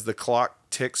as the clock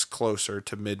ticks closer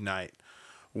to midnight.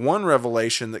 One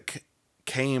revelation that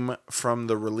came from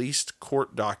the released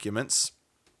court documents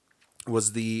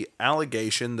was the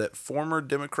allegation that former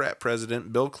Democrat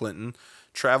President Bill Clinton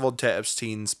traveled to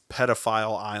Epstein's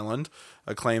pedophile island,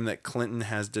 a claim that Clinton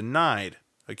has denied.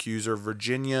 Accuser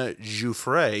Virginia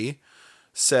Giuffre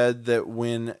said that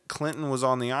when Clinton was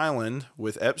on the island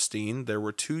with Epstein, there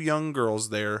were 2 young girls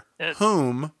there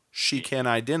whom she can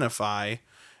identify,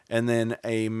 and then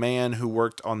a man who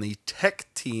worked on the tech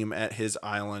team at his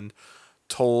island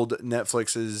told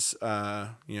Netflix's,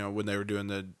 when they were doing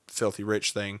the Filthy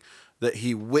Rich thing, that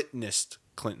he witnessed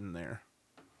Clinton there.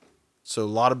 So a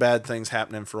lot of bad things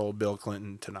happening for old Bill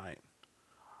Clinton tonight.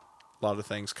 A lot of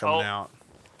things coming out.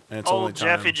 And it's only Old time.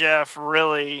 Jeffy Jeff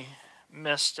really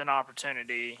missed an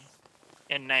opportunity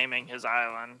in naming his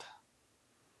island.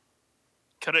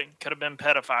 Could have been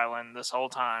pedophiling this whole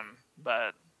time,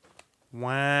 but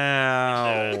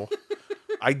wow.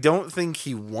 I don't think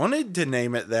he wanted to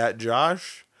name it that,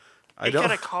 Josh. He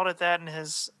could have called it that in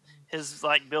his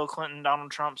like Bill Clinton,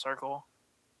 Donald Trump circle.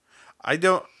 I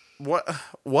don't. What?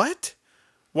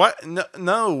 What?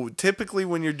 No. Typically,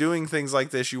 when you're doing things like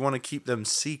this, you want to keep them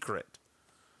secret.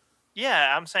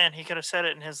 Yeah, I'm saying he could have said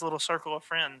it in his little circle of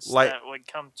friends that would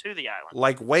come to the island.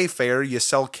 Like Wayfair, you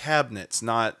sell cabinets,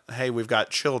 not, hey, we've got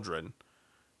children.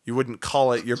 You wouldn't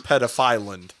call it your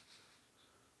pedophiland.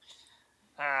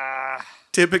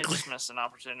 Typically, just missed an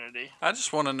opportunity. I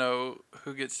just want to know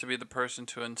who gets to be the person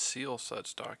to unseal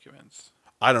such documents.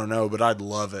 I don't know, but I'd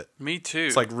love it. Me too.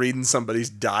 It's like reading somebody's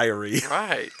diary.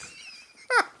 Right.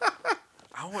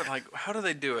 I would how do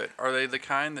they do it? Are they the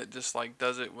kind that just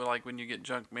does it with when you get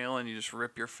junk mail and you just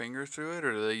rip your finger through it,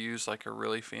 or do they use a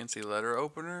really fancy letter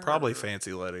opener? Probably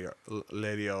fancy letter opener.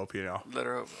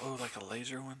 Like a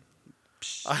laser one?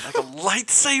 Like a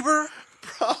lightsaber?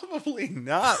 Probably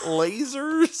not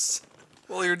lasers.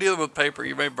 Well, you're dealing with paper.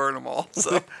 You may burn them all.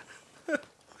 So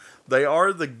they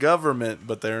are the government,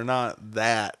 but they're not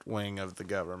that wing of the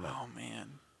government. Oh,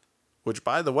 man. Which,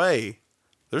 by the way,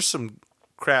 there's some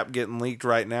crap getting leaked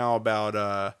right now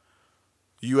about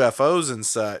UFOs and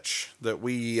such that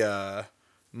we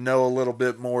know a little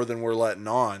bit more than we're letting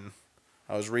on.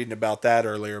 I was reading about that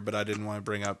earlier, but I didn't want to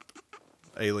bring up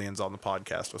aliens on the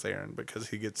podcast with Aaron because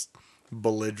he gets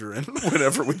belligerent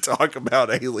whenever we talk about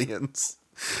aliens.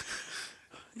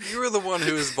 You're the one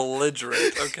who is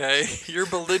belligerent, okay? Your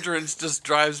belligerence just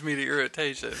drives me to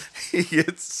irritation. He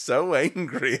gets so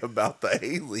angry about the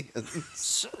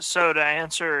aliens. So to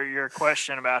answer your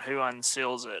question about who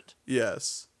unseals it.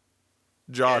 Yes.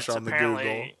 Josh on the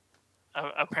Google.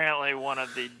 Apparently one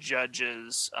of the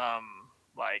judges,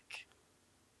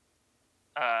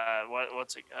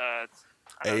 what's it?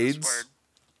 AIDS?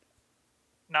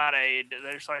 Not aid.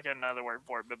 There's another word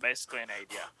for it, but basically an aid,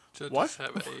 yeah. Judges What?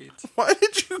 have AIDS. Why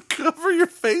did you cover your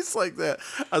face like that?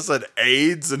 I said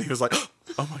AIDS, and he was like,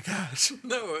 oh my gosh.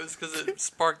 No, it was because it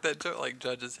sparked that joke,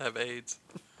 judges have AIDS.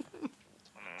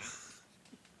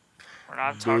 We're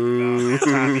not talking about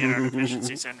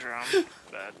anti-immunodeficiency syndrome,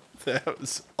 but... That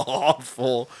was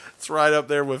awful. It's right up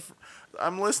there with...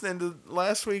 I'm listening to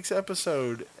last week's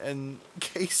episode, and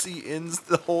Casey ends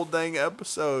the whole dang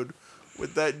episode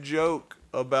with that joke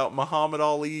about Muhammad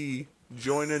Ali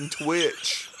joining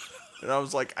Twitch. And I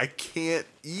was like, I can't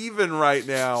even right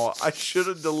now. I should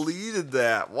have deleted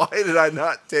that. Why did I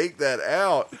not take that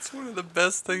out? It's one of the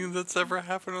best things that's ever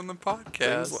happened on the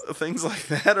podcast. Things like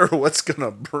that are what's going to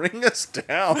bring us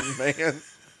down, man.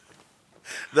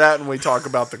 That, and we talk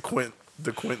about the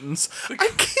Quintons. I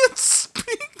can't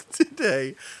speak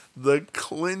today. The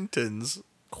Clintons,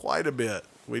 quite a bit.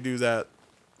 We do that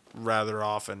rather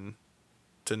often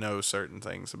to know certain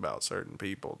things about certain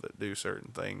people that do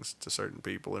certain things to certain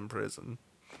people in prison.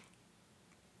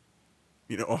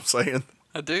 You know what I'm saying?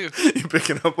 I do. You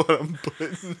picking up what I'm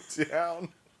putting down?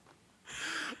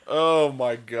 Oh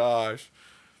my gosh.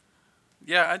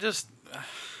 Yeah,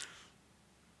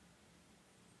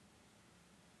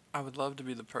 I would love to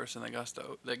be the person that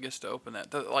gets to open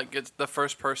that. Like, it's the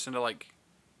first person to like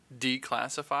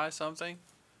declassify something.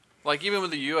 Like even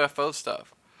with the UFO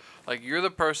stuff, like you're the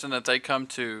person that they come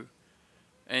to,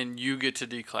 and you get to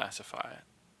declassify it.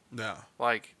 Yeah.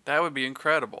 Like that would be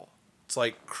incredible. It's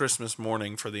like Christmas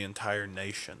morning for the entire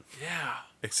nation. Yeah.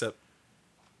 Except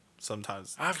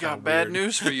sometimes I've kinda got bad weird.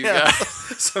 news for you Yeah. guys.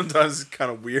 Sometimes it's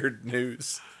kind of weird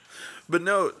news. But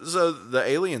no, so the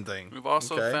alien thing. We've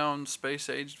also okay? found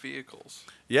space-aged vehicles.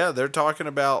 Yeah, they're talking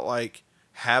about like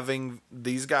having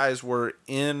these guys were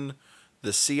in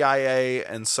the CIA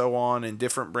and so on in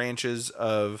different branches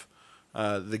of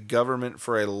the government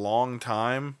for a long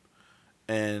time,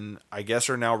 and I guess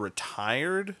are now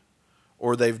retired,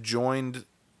 or they've joined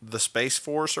the Space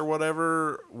Force or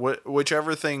whatever.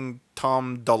 Whichever thing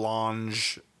Tom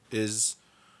DeLonge is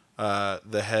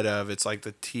the head of. It's like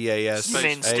the TAS. You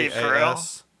mean Steve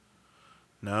Carell?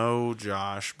 No,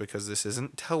 Josh, because this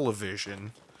isn't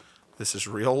television. This is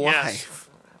real Yes. life.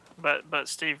 But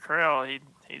Steve Carell,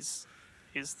 he's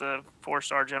the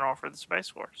 4-star general for the Space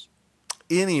Force.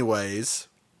 Anyways,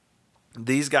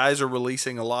 these guys are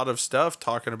releasing a lot of stuff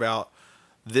talking about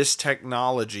this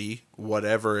technology,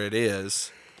 whatever it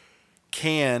is,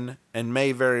 can and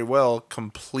may very well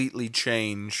completely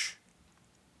change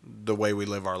the way we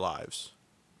live our lives.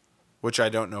 Which I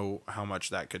don't know how much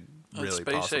that could really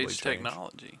possibly Space-age change.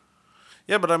 technology.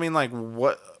 Yeah, but I mean, like,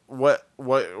 what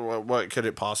could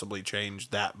it possibly change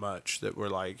that much that we're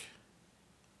like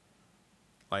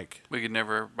We could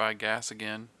never buy gas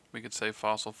again. We could save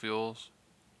fossil fuels.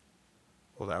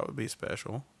 well, that would be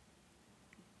special.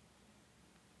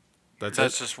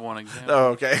 That's just one example. Oh,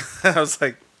 okay. I was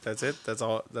like, that's it. That's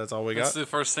all we That's got. the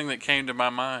first thing that came to my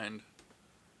mind.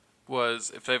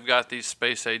 Was if they've got these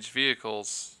space-age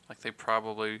vehicles, like they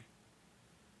probably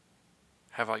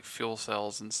have like fuel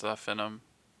cells and stuff in them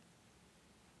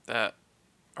that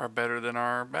are better than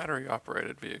our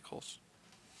battery-operated vehicles.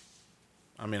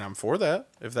 I mean, I'm for that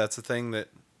if that's a thing that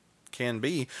can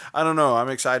be. I don't know. I'm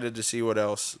excited to see what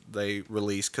else they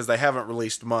release because they haven't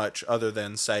released much other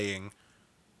than saying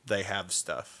they have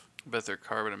stuff. But their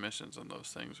carbon emissions on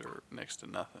those things are next to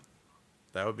nothing.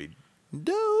 That would be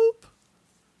dope.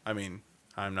 I mean,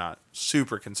 I'm not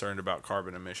super concerned about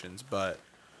carbon emissions, but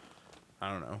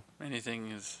I don't know. Anything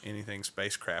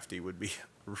spacecrafty would be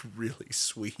really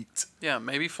sweet. Yeah,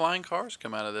 maybe flying cars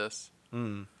come out of this.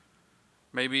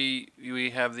 Maybe we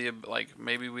have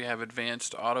maybe we have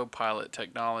advanced autopilot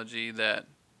technology that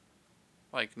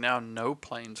like now no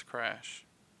planes crash.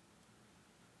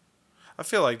 I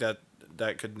feel like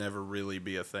that could never really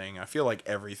be a thing. I feel like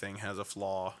everything has a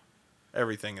flaw.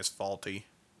 Everything is faulty.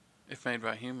 If made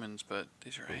by humans, but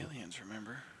these are aliens,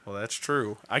 remember? Well, that's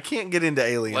true. I can't get into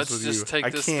aliens Let's with you. just take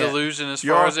this can't. delusion as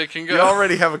far as it can go. You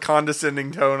already have a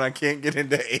condescending tone. I can't get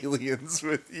into aliens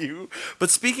with you. But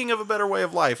speaking of a better way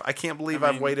of life, I can't believe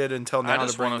I've waited until now to bring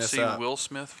this up. I just want to see Will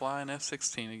Smith fly an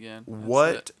F-16 again.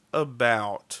 What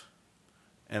about,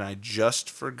 and I just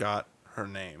forgot her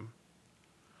name,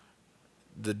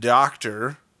 the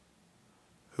doctor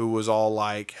who was all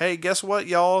like, hey, guess what,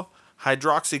 y'all?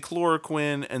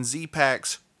 Hydroxychloroquine and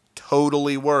Z-Paks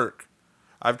totally work.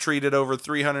 I've treated over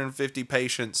 350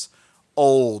 patients,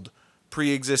 old,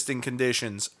 pre-existing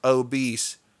conditions,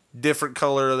 obese, different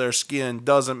color of their skin,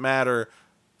 doesn't matter.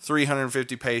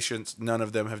 350 patients, none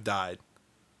of them have died.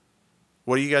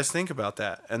 What do you guys think about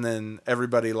that? And then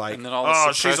everybody like,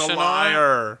 oh, she's a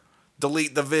liar.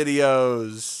 Delete the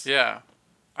videos. Yeah.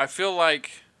 I feel like...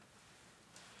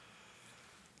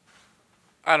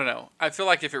 I don't know. I feel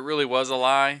like if it really was a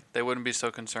lie, they wouldn't be so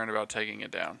concerned about taking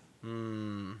it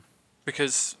down.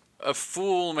 Because a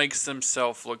fool makes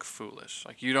themselves look foolish.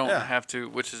 Like, you don't have to,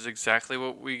 which is exactly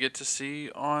what we get to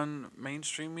see on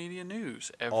mainstream media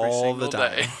news every single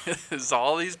day. It's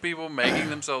all these people making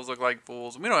themselves look like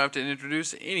fools. We don't have to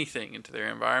introduce anything into their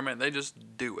environment. They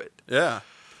just do it. Yeah.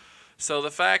 So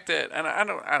the fact that, and I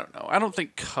don't know, I don't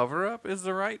think cover up is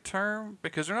the right term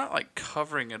because they're not like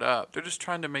covering it up. They're just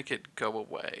trying to make it go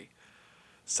away.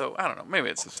 So I don't know. Maybe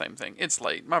it's the same thing. It's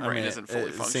late. My brain isn't fully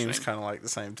functioning. It seems kind of like the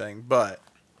same thing, but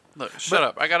look, shut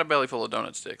up. I got a belly full of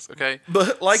donut sticks. Okay.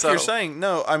 But you're saying,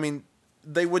 no. I mean,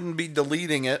 they wouldn't be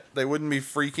deleting it. They wouldn't be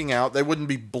freaking out. They wouldn't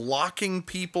be blocking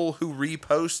people who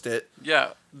repost it.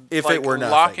 Yeah. If it were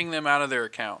nothing. Locking them out of their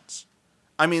accounts.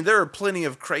 I mean, there are plenty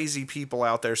of crazy people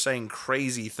out there saying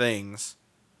crazy things,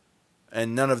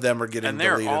 and none of them are getting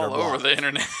deleted or blocked. And they're all over the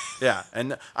internet. Yeah,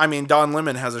 and I mean, Don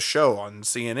Lemon has a show on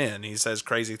CNN. He says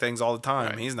crazy things all the time.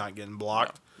 Right. He's not getting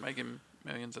blocked. No, making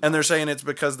millions of dollars. And they're saying it's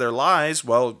because they're lies.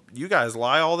 Well, you guys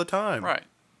lie all the time. Right.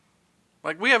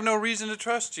 Like, we have no reason to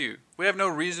trust you. We have no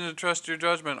reason to trust your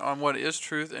judgment on what is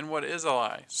truth and what is a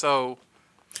lie. So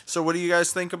what do you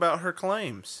guys think about her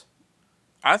claims?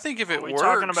 I think if it Are we works,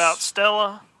 talking about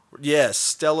Stella? Yes,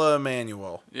 Stella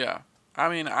Emanuel. yeah. I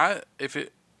mean, I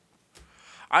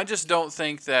just don't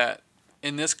think that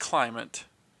in this climate,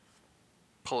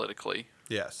 politically,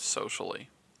 Yes. socially,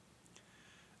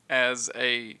 as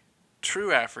a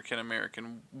true African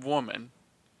American woman,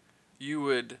 you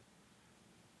would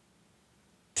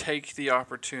take the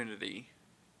opportunity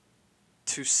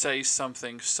to say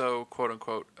something so, quote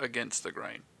unquote, against the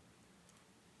grain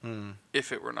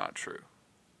if it were not true.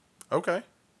 Okay.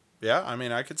 Yeah, I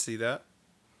mean, I could see that.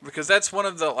 Because that's one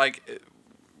of the, like,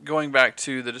 going back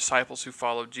to the disciples who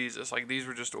followed Jesus, like, these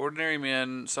were just ordinary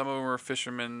men. Some of them were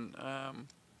fishermen.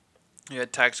 You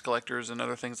had tax collectors and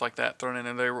other things like that thrown in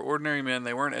there. They were ordinary men.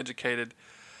 They weren't educated.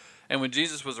 And when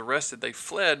Jesus was arrested, they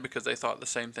fled because they thought the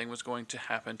same thing was going to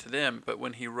happen to them. But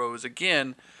when he rose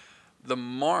again, one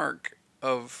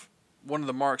of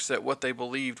the marks that what they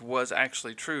believed was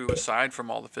actually true, aside from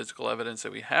all the physical evidence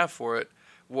that we have for it,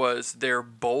 was their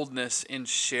boldness in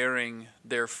sharing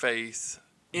their faith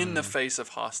in the face of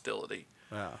hostility.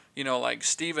 Yeah. You know, like,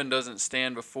 Stephen doesn't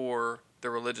stand before the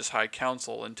religious high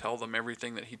council and tell them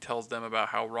everything that he tells them about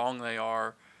how wrong they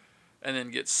are, and then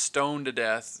gets stoned to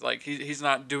death. Like, he's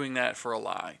not doing that for a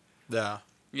lie. Yeah.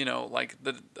 You know, like,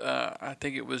 I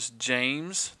think it was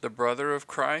James, the brother of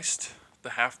Christ, the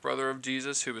half brother of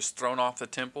Jesus, who was thrown off the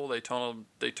temple. They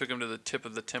took him to the tip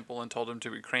of the temple and told him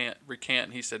to recant,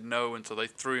 and he said no, and so they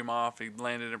threw him off. He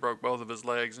landed and broke both of his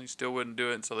legs, and he still wouldn't do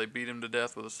it, and so they beat him to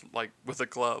death with a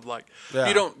club. Like,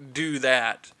 you don't do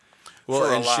that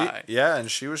for a lie. And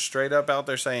she was straight up out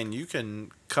there saying, "You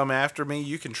can come after me,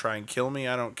 you can try and kill me,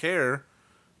 I don't care.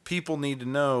 People need to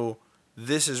know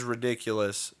this is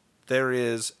ridiculous. There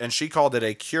is," and she called it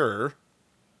a cure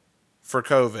for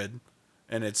COVID,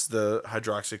 and it's the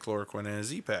hydroxychloroquine and a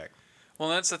Z-Pack. Well,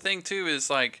 that's the thing too, is,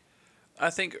 like, I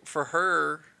think for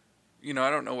her, you know, I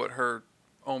don't know what her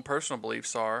own personal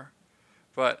beliefs are,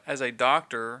 but as a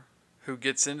doctor who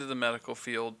gets into the medical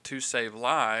field to save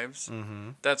lives,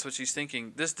 that's what she's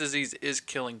thinking. This disease is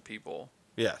killing people.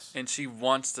 Yes. And she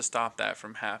wants to stop that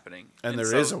from happening. And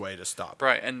there is a way to stop it.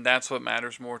 Right, and that's what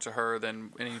matters more to her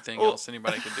than anything else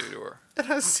anybody could do to her.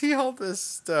 And I see all this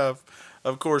stuff.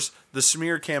 Of course, the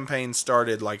smear campaign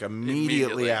started, like,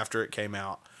 immediately after it came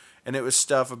out. And it was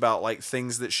stuff about, like,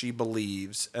 things that she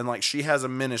believes. And, like, she has a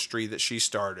ministry that she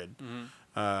started.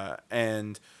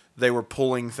 And they were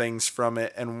pulling things from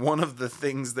it. And one of the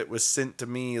things that was sent to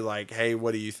me, like, hey,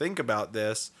 what do you think about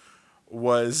this?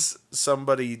 Was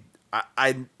somebody...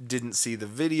 I didn't see the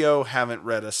video, haven't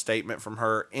read a statement from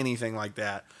her, anything like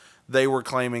that. They were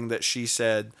claiming that she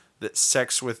said that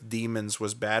sex with demons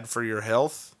was bad for your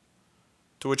health.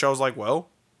 To which I was like, well,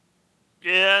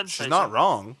 yeah, she's not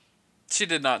wrong. She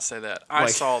did not say that. I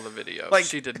saw the video.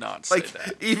 She did not say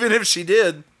that. Even if she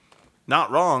did, not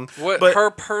wrong. But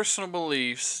her personal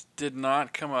beliefs did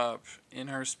not come up in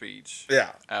her speech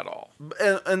at all.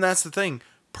 And that's the thing.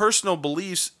 Personal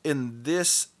beliefs in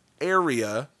this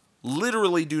area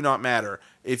literally do not matter.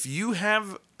 If you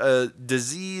have a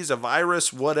disease, a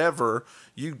virus, whatever,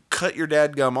 you cut your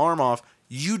dadgum arm off,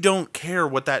 you don't care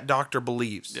what that doctor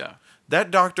believes. Yeah. That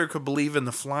doctor could believe in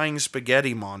the flying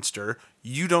spaghetti monster.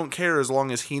 You don't care as long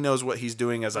as he knows what he's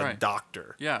doing as a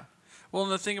doctor. Yeah. Well,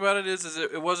 and the thing about it is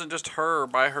it wasn't just her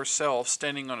by herself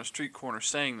standing on a street corner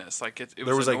saying this. Like, it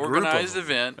was an organized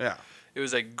event. Yeah. It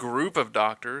was a group of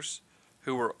doctors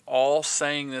who were all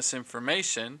saying this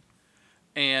information,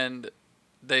 and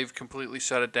they've completely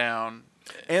shut it down.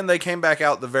 And they came back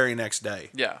out the very next day.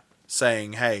 Yeah.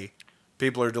 Saying, hey,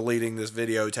 people are deleting this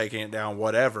video, taking it down,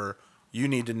 whatever. You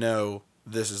need to know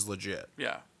this is legit.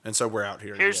 Yeah. And so we're out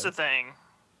here. Here's the thing.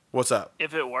 What's up?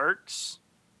 If it works,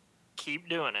 keep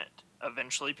doing it.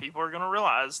 Eventually people are going to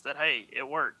realize that, hey, it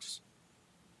works.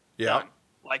 Yeah.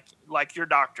 Like your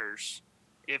doctors.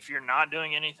 If you're not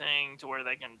doing anything to where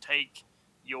they can take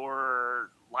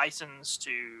your license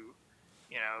to,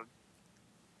 you know,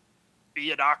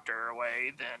 be a doctor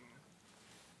away, then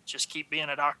just keep being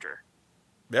a doctor.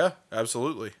 Yeah,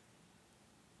 absolutely.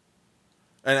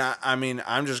 And I mean,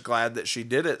 I'm just glad that she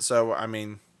did it. So, I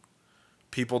mean,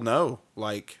 people know,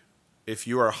 like, if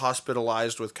you are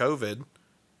hospitalized with COVID,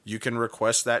 you can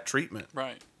request that treatment.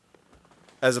 Right.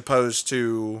 As opposed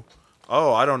to,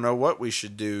 oh, I don't know what we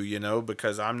should do, you know,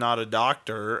 because I'm not a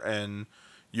doctor and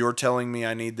you're telling me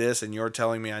I need this and you're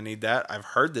telling me I need that. I've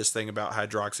heard this thing about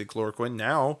hydroxychloroquine.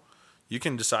 Now you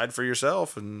can decide for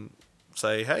yourself and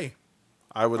say, hey,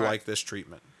 I would like this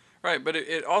treatment. Right, but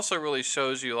it also really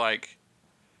shows you, like,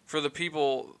 for the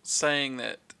people saying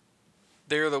that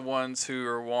they're the ones who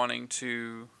are wanting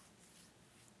to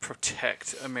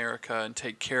protect America and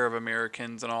take care of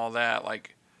Americans and all that.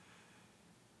 Like,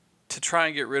 to try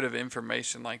and get rid of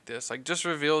information like this, like, just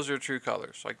reveals your true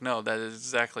colors. Like, no, that is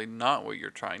exactly not what you're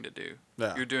trying to do.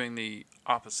 Yeah. You're doing the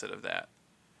opposite of that.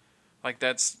 Like,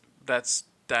 that's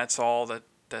all that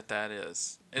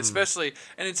is. Especially,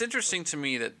 and it's interesting to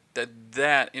me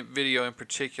that video in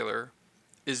particular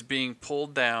is being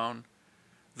pulled down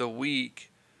the week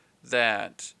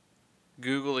that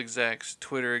Google execs,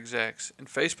 Twitter execs, and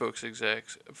Facebook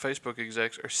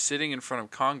execs are sitting in front of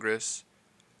Congress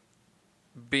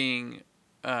being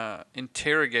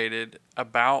interrogated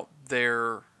about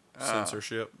their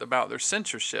censorship.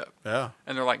 Yeah.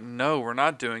 And they're like, no, we're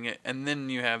not doing it. And then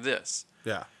you have this.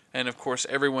 Yeah. And of course,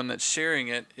 everyone that's sharing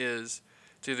it is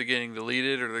it's either getting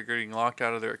deleted or they're getting locked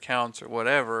out of their accounts or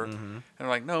whatever. Mm-hmm. And they're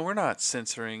like, no, we're not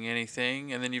censoring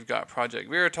anything. And then you've got Project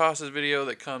Veritas's video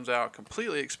that comes out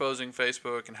completely exposing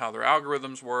Facebook and how their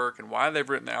algorithms work and why they've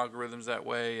written the algorithms that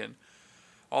way and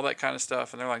all that kind of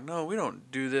stuff. And they're like, no, we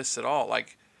don't do this at all.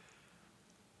 Like,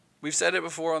 we've said it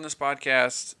before on this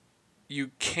podcast, you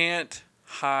can't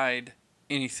hide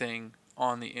anything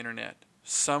on the internet.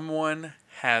 Someone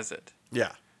has it.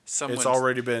 Yeah. It's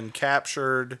already been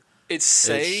captured. It's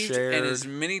saved, and as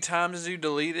many times as you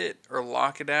delete it or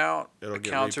lock it out,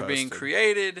 accounts are being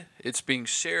created. It's being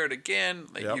shared again.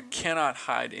 Like, you cannot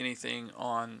hide anything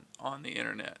on the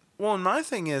internet. Well, and my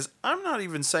thing is, I'm not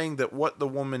even saying that what the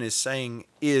woman is saying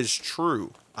is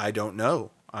true. I don't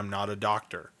know. I'm not a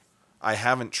doctor. I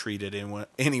haven't treated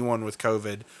anyone with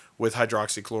COVID with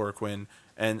hydroxychloroquine,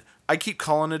 and I keep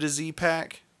calling it a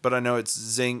Z-Pack, but I know it's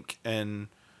zinc and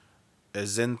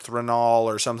zinthranol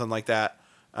or something like that.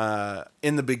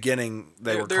 In the beginning,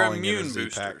 they're calling it a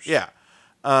Z-Pack. Yeah.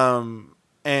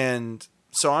 And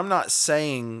so I'm not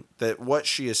saying that what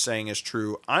she is saying is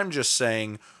true. I'm just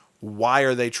saying, why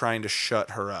are they trying to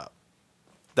shut her up?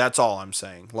 That's all I'm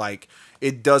saying. Like,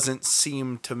 it doesn't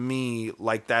seem to me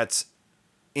like that's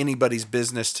anybody's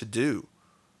business to do.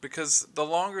 Because the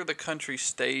longer the country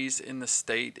stays in the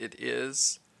state it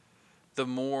is, the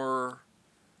more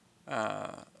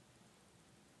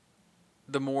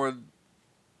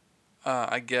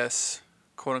I guess,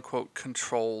 quote unquote,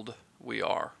 controlled we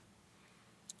are.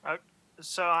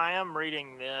 So I am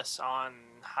reading this on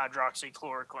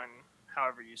hydroxychloroquine,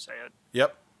 however you say it.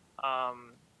 Yep.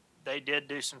 They did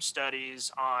do some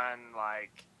studies on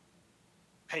like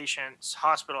patients,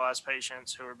 hospitalized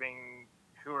patients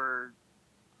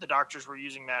the doctors were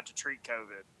using that to treat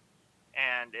COVID,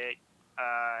 and it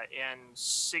in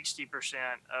 60%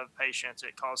 of patients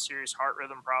it caused serious heart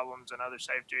rhythm problems and other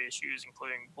safety issues,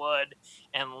 including blood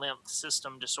and lymph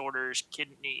system disorders,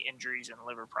 kidney injuries, and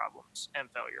liver problems and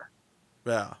failure.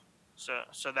 Yeah.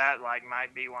 So that like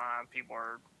might be why people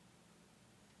are,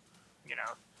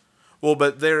 Well,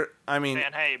 but saying,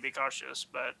 hey, be cautious,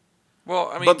 but.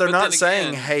 Well, I mean, but they're not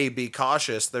saying, hey, be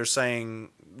cautious. They're saying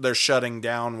they're shutting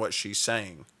down what she's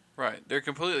saying. Right. They're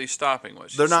completely stopping what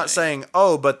she's saying. They're not saying,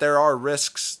 oh, but there are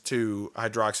risks to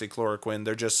hydroxychloroquine.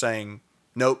 They're just saying,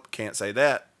 nope, can't say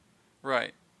that.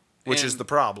 Right. Which is the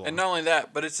problem. And not only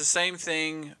that, but it's the same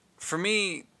thing. For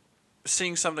me,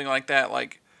 seeing something like that,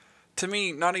 like, to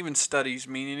me, not even studies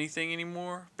mean anything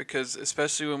anymore, because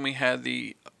especially when we had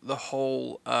the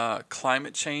whole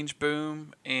climate change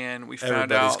boom, and we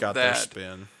found out got that their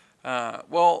spin.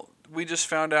 We just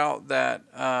found out that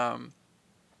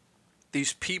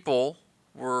these people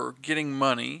were getting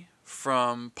money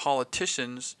from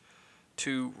politicians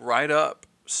to write up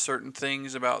certain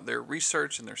things about their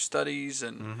research and their studies,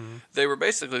 and they were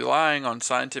basically lying on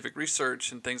scientific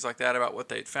research and things like that about what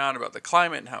they'd found about the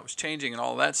climate and how it was changing and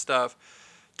all that stuff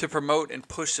to promote and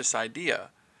push this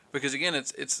idea. Because again,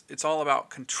 it's all about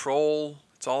control,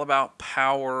 it's all about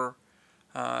power,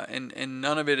 and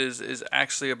none of it is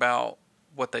actually about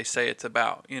what they say it's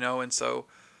about, and so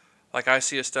like I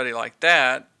see a study like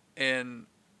that, and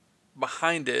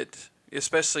behind it,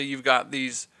 especially you've got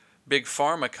these big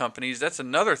pharma companies. That's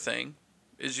another thing,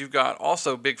 is you've got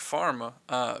also big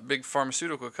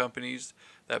pharmaceutical companies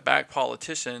that back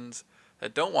politicians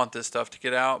that don't want this stuff to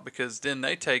get out, because then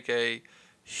they take a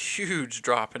huge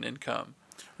drop in income.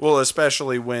 Well,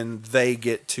 especially when they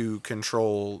get to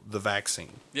control the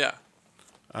vaccine. Yeah.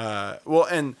 Well,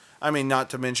 and I mean, not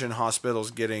to mention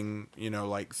hospitals getting,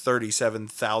 like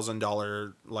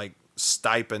 $37,000 like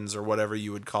stipends or whatever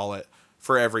you would call it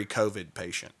for every COVID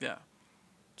patient. Yeah.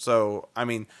 So, I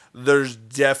mean, there's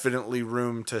definitely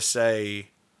room to say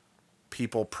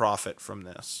people profit from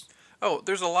this. Oh,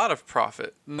 there's a lot of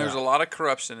profit, and there's a lot of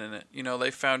corruption in it.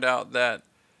 They found out that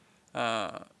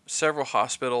several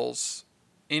hospitals,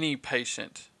 any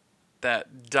patient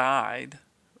that died,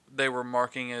 they were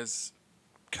marking as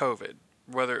COVID,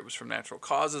 whether it was from natural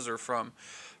causes or from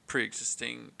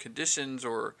pre-existing conditions,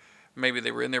 or maybe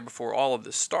they were in there before all of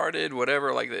this started,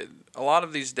 whatever. Like a lot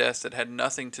of these deaths that had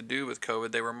nothing to do with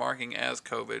COVID, they were marking as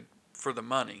COVID for the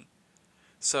money.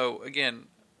 So again,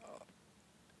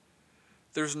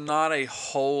 there's not a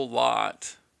whole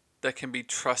lot that can be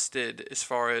trusted as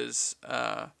far as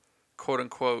quote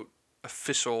unquote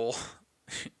official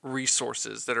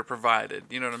resources that are provided.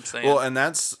 You know what I'm saying? Well, and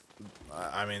that's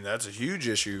a huge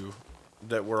issue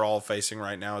that we're all facing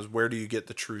right now is where do you get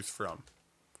the truth from?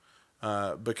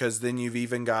 Because then you've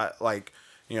even got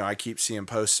I keep seeing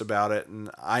posts about it, and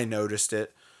I noticed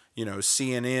it.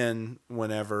 CNN,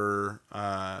 whenever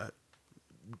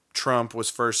Trump was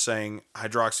first saying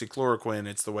hydroxychloroquine,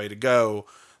 it's the way to go,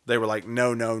 they were like,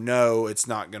 no, no, no, it's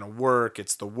not going to work.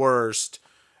 It's the worst.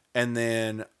 And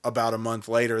then about a month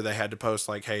later, they had to post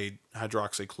like, hey,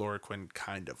 hydroxychloroquine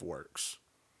kind of works.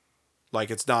 Like,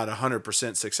 it's not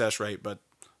 100% success rate, but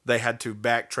they had to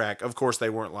backtrack. Of course, they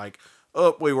weren't like,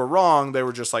 oh, we were wrong. They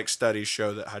were just like, studies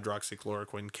show that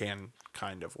hydroxychloroquine can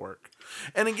kind of work.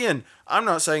 And again, I'm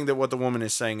not saying that what the woman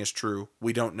is saying is true.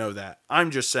 We don't know that.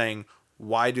 I'm just saying,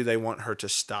 why do they want her to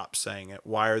stop saying it?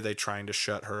 Why are they trying to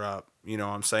shut her up? You know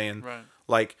what I'm saying? Right.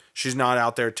 Like, she's not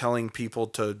out there telling people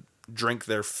to drink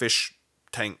their fish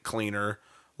tank cleaner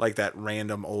like that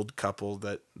random old couple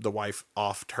that the wife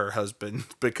offed her husband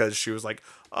because she was like,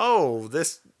 oh,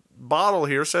 this bottle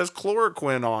here says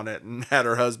chloroquine on it, and had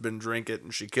her husband drink it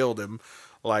and she killed him.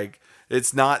 Like,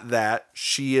 it's not that.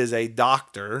 She is a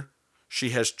doctor.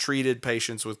 She has treated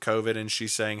patients with COVID, and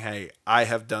she's saying, hey, I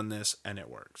have done this and it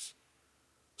works.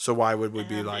 So why would we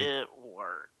be like, it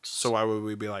works? So why would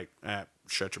we be like,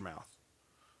 shut your mouth?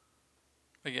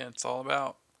 Again, it's all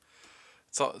about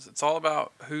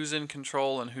who's in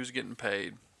control and who's getting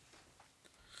paid.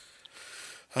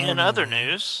 In other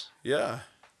news, yeah,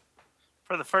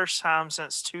 for the first time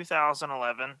since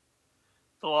 2011,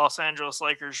 the Los Angeles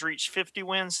Lakers reached 50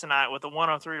 wins tonight with a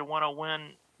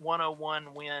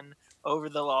 101 win over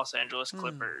the Los Angeles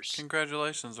Clippers.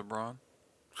 Congratulations, LeBron.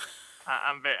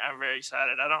 I'm very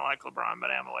excited. I don't like LeBron,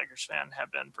 but I am a Lakers fan.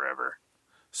 Have been forever.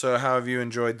 So how have you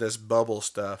enjoyed this bubble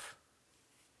stuff?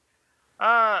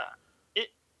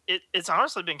 It's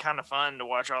honestly been kind of fun to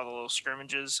watch all the little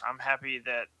scrimmages. I'm happy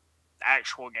that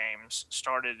actual games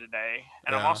started today,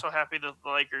 and I'm also happy that the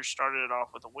Lakers started it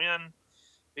off with a win,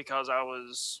 because I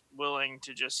was willing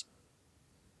to just,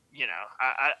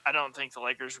 I don't think the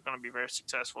Lakers are going to be very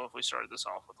successful if we started this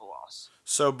off with a loss.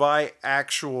 So by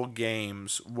actual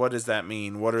games, what does that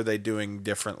mean? What are they doing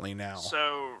differently now?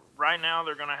 So right now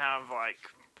they're going to have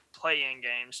play-in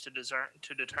games to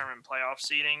determine playoff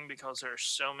seeding, because there are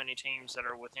so many teams that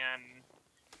are within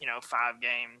 5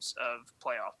 games of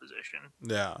playoff position.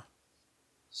 Yeah.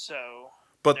 So,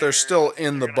 but they're still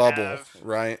in the bubble,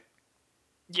 right?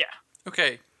 Yeah.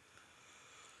 Okay.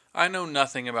 I know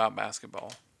nothing about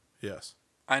basketball. Yes.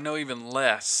 I know even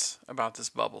less about this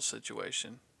bubble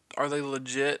situation. Are they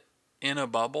legit in a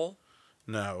bubble?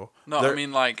 No. No, I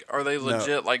mean, are they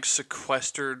legit,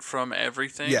 sequestered from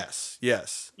everything? Yes. Yeah.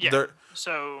 They're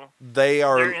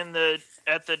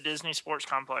at the Disney Sports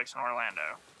Complex in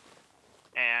Orlando.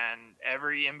 And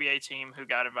every NBA team who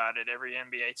got invited, every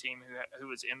NBA team who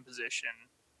was in position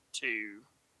to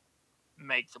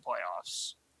make the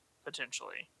playoffs,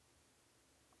 potentially,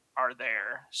 are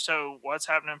there. So what's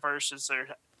happening first is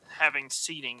they're having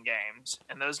seeding games,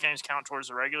 and those games count towards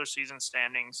the regular season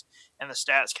standings, and the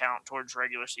stats count towards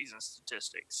regular season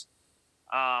statistics.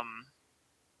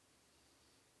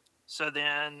 So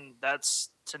then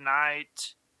that's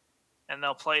tonight, and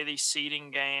they'll play these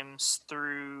seeding games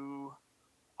through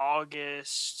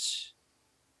August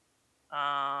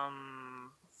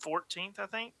 14th, I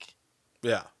think.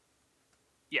 Yeah.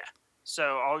 Yeah.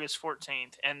 So August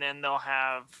 14th, and then they'll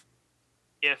have,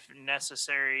 if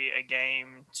necessary, a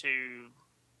game to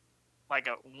a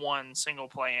one single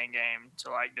play-in game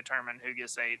to determine who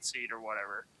gets the 8th seed or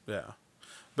whatever. Yeah.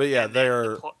 But yeah,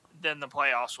 then the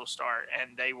playoffs will start,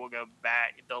 and they will go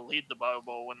back. They'll lead the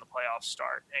bubble when the playoffs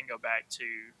start and go back to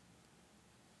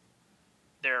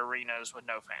their arenas with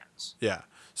no fans. Yeah.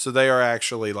 So they are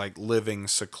actually living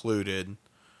secluded.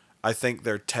 I think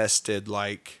they're tested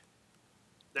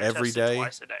every day.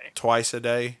 Twice a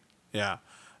day. Yeah.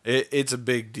 It's a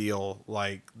big deal.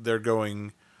 They're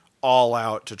going all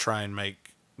out to try and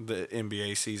make the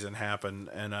NBA season happen.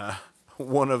 And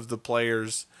one of the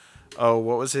players, what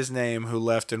was his name, who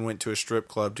left and went to a strip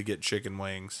club to get chicken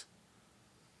wings?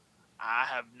 I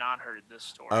have not heard this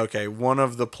story. Okay, one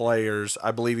of the players, I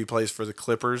believe he plays for the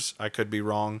Clippers. I could be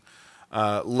wrong.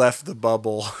 left the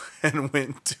bubble and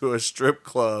went to a strip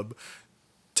club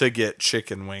to get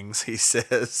chicken wings, he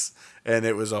says. And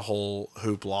it was a whole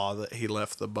hoopla that he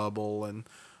left the bubble. And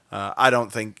I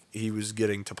don't think he was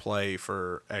getting to play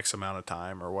for X amount of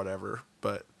time or whatever.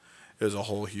 But it was a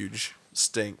whole huge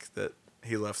stink that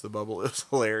he left the bubble. It was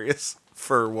hilarious.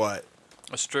 For what?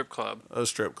 A strip club. A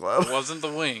strip club. It wasn't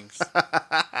the wings.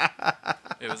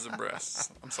 It was the breasts.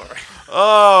 I'm sorry.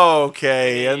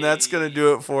 Okay, and that's going to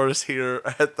do it for us here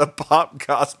at the Pop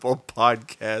Gospel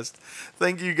Podcast.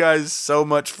 Thank you guys so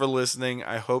much for listening.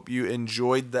 I hope you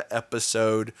enjoyed the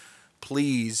episode.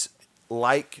 Please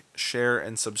like, share,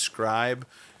 and subscribe.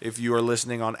 If you are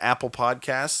listening on Apple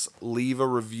Podcasts, leave a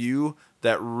review.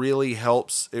 That really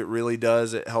helps. It really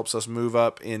does. It helps us move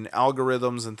up in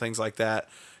algorithms and things like that.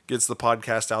 Gets the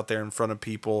podcast out there in front of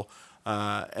people.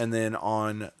 And then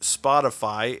on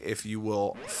Spotify, if you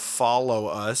will follow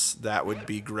us, that would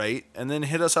be great. And then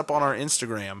hit us up on our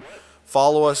Instagram.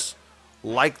 Follow us,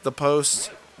 like the posts,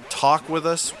 talk with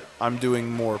us. I'm doing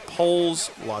more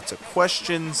polls, lots of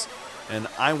questions, and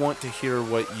I want to hear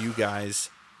what you guys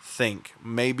think.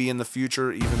 Maybe in the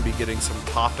future, even be getting some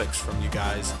topics from you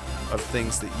guys of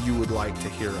things that you would like to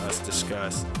hear us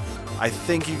discuss. I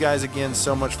thank you guys again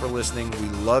so much for listening. We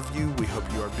love you. We hope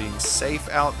you are being safe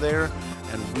out there,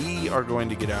 and we are going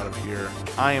to get out of here.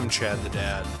 I am Chad the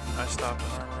Dad. I stopped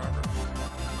an armed robber.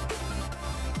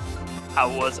 I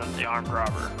wasn't the armed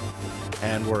robber.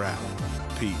 And we're out.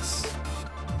 Peace.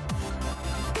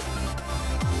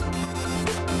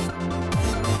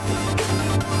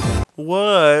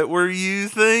 What were you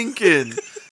thinking?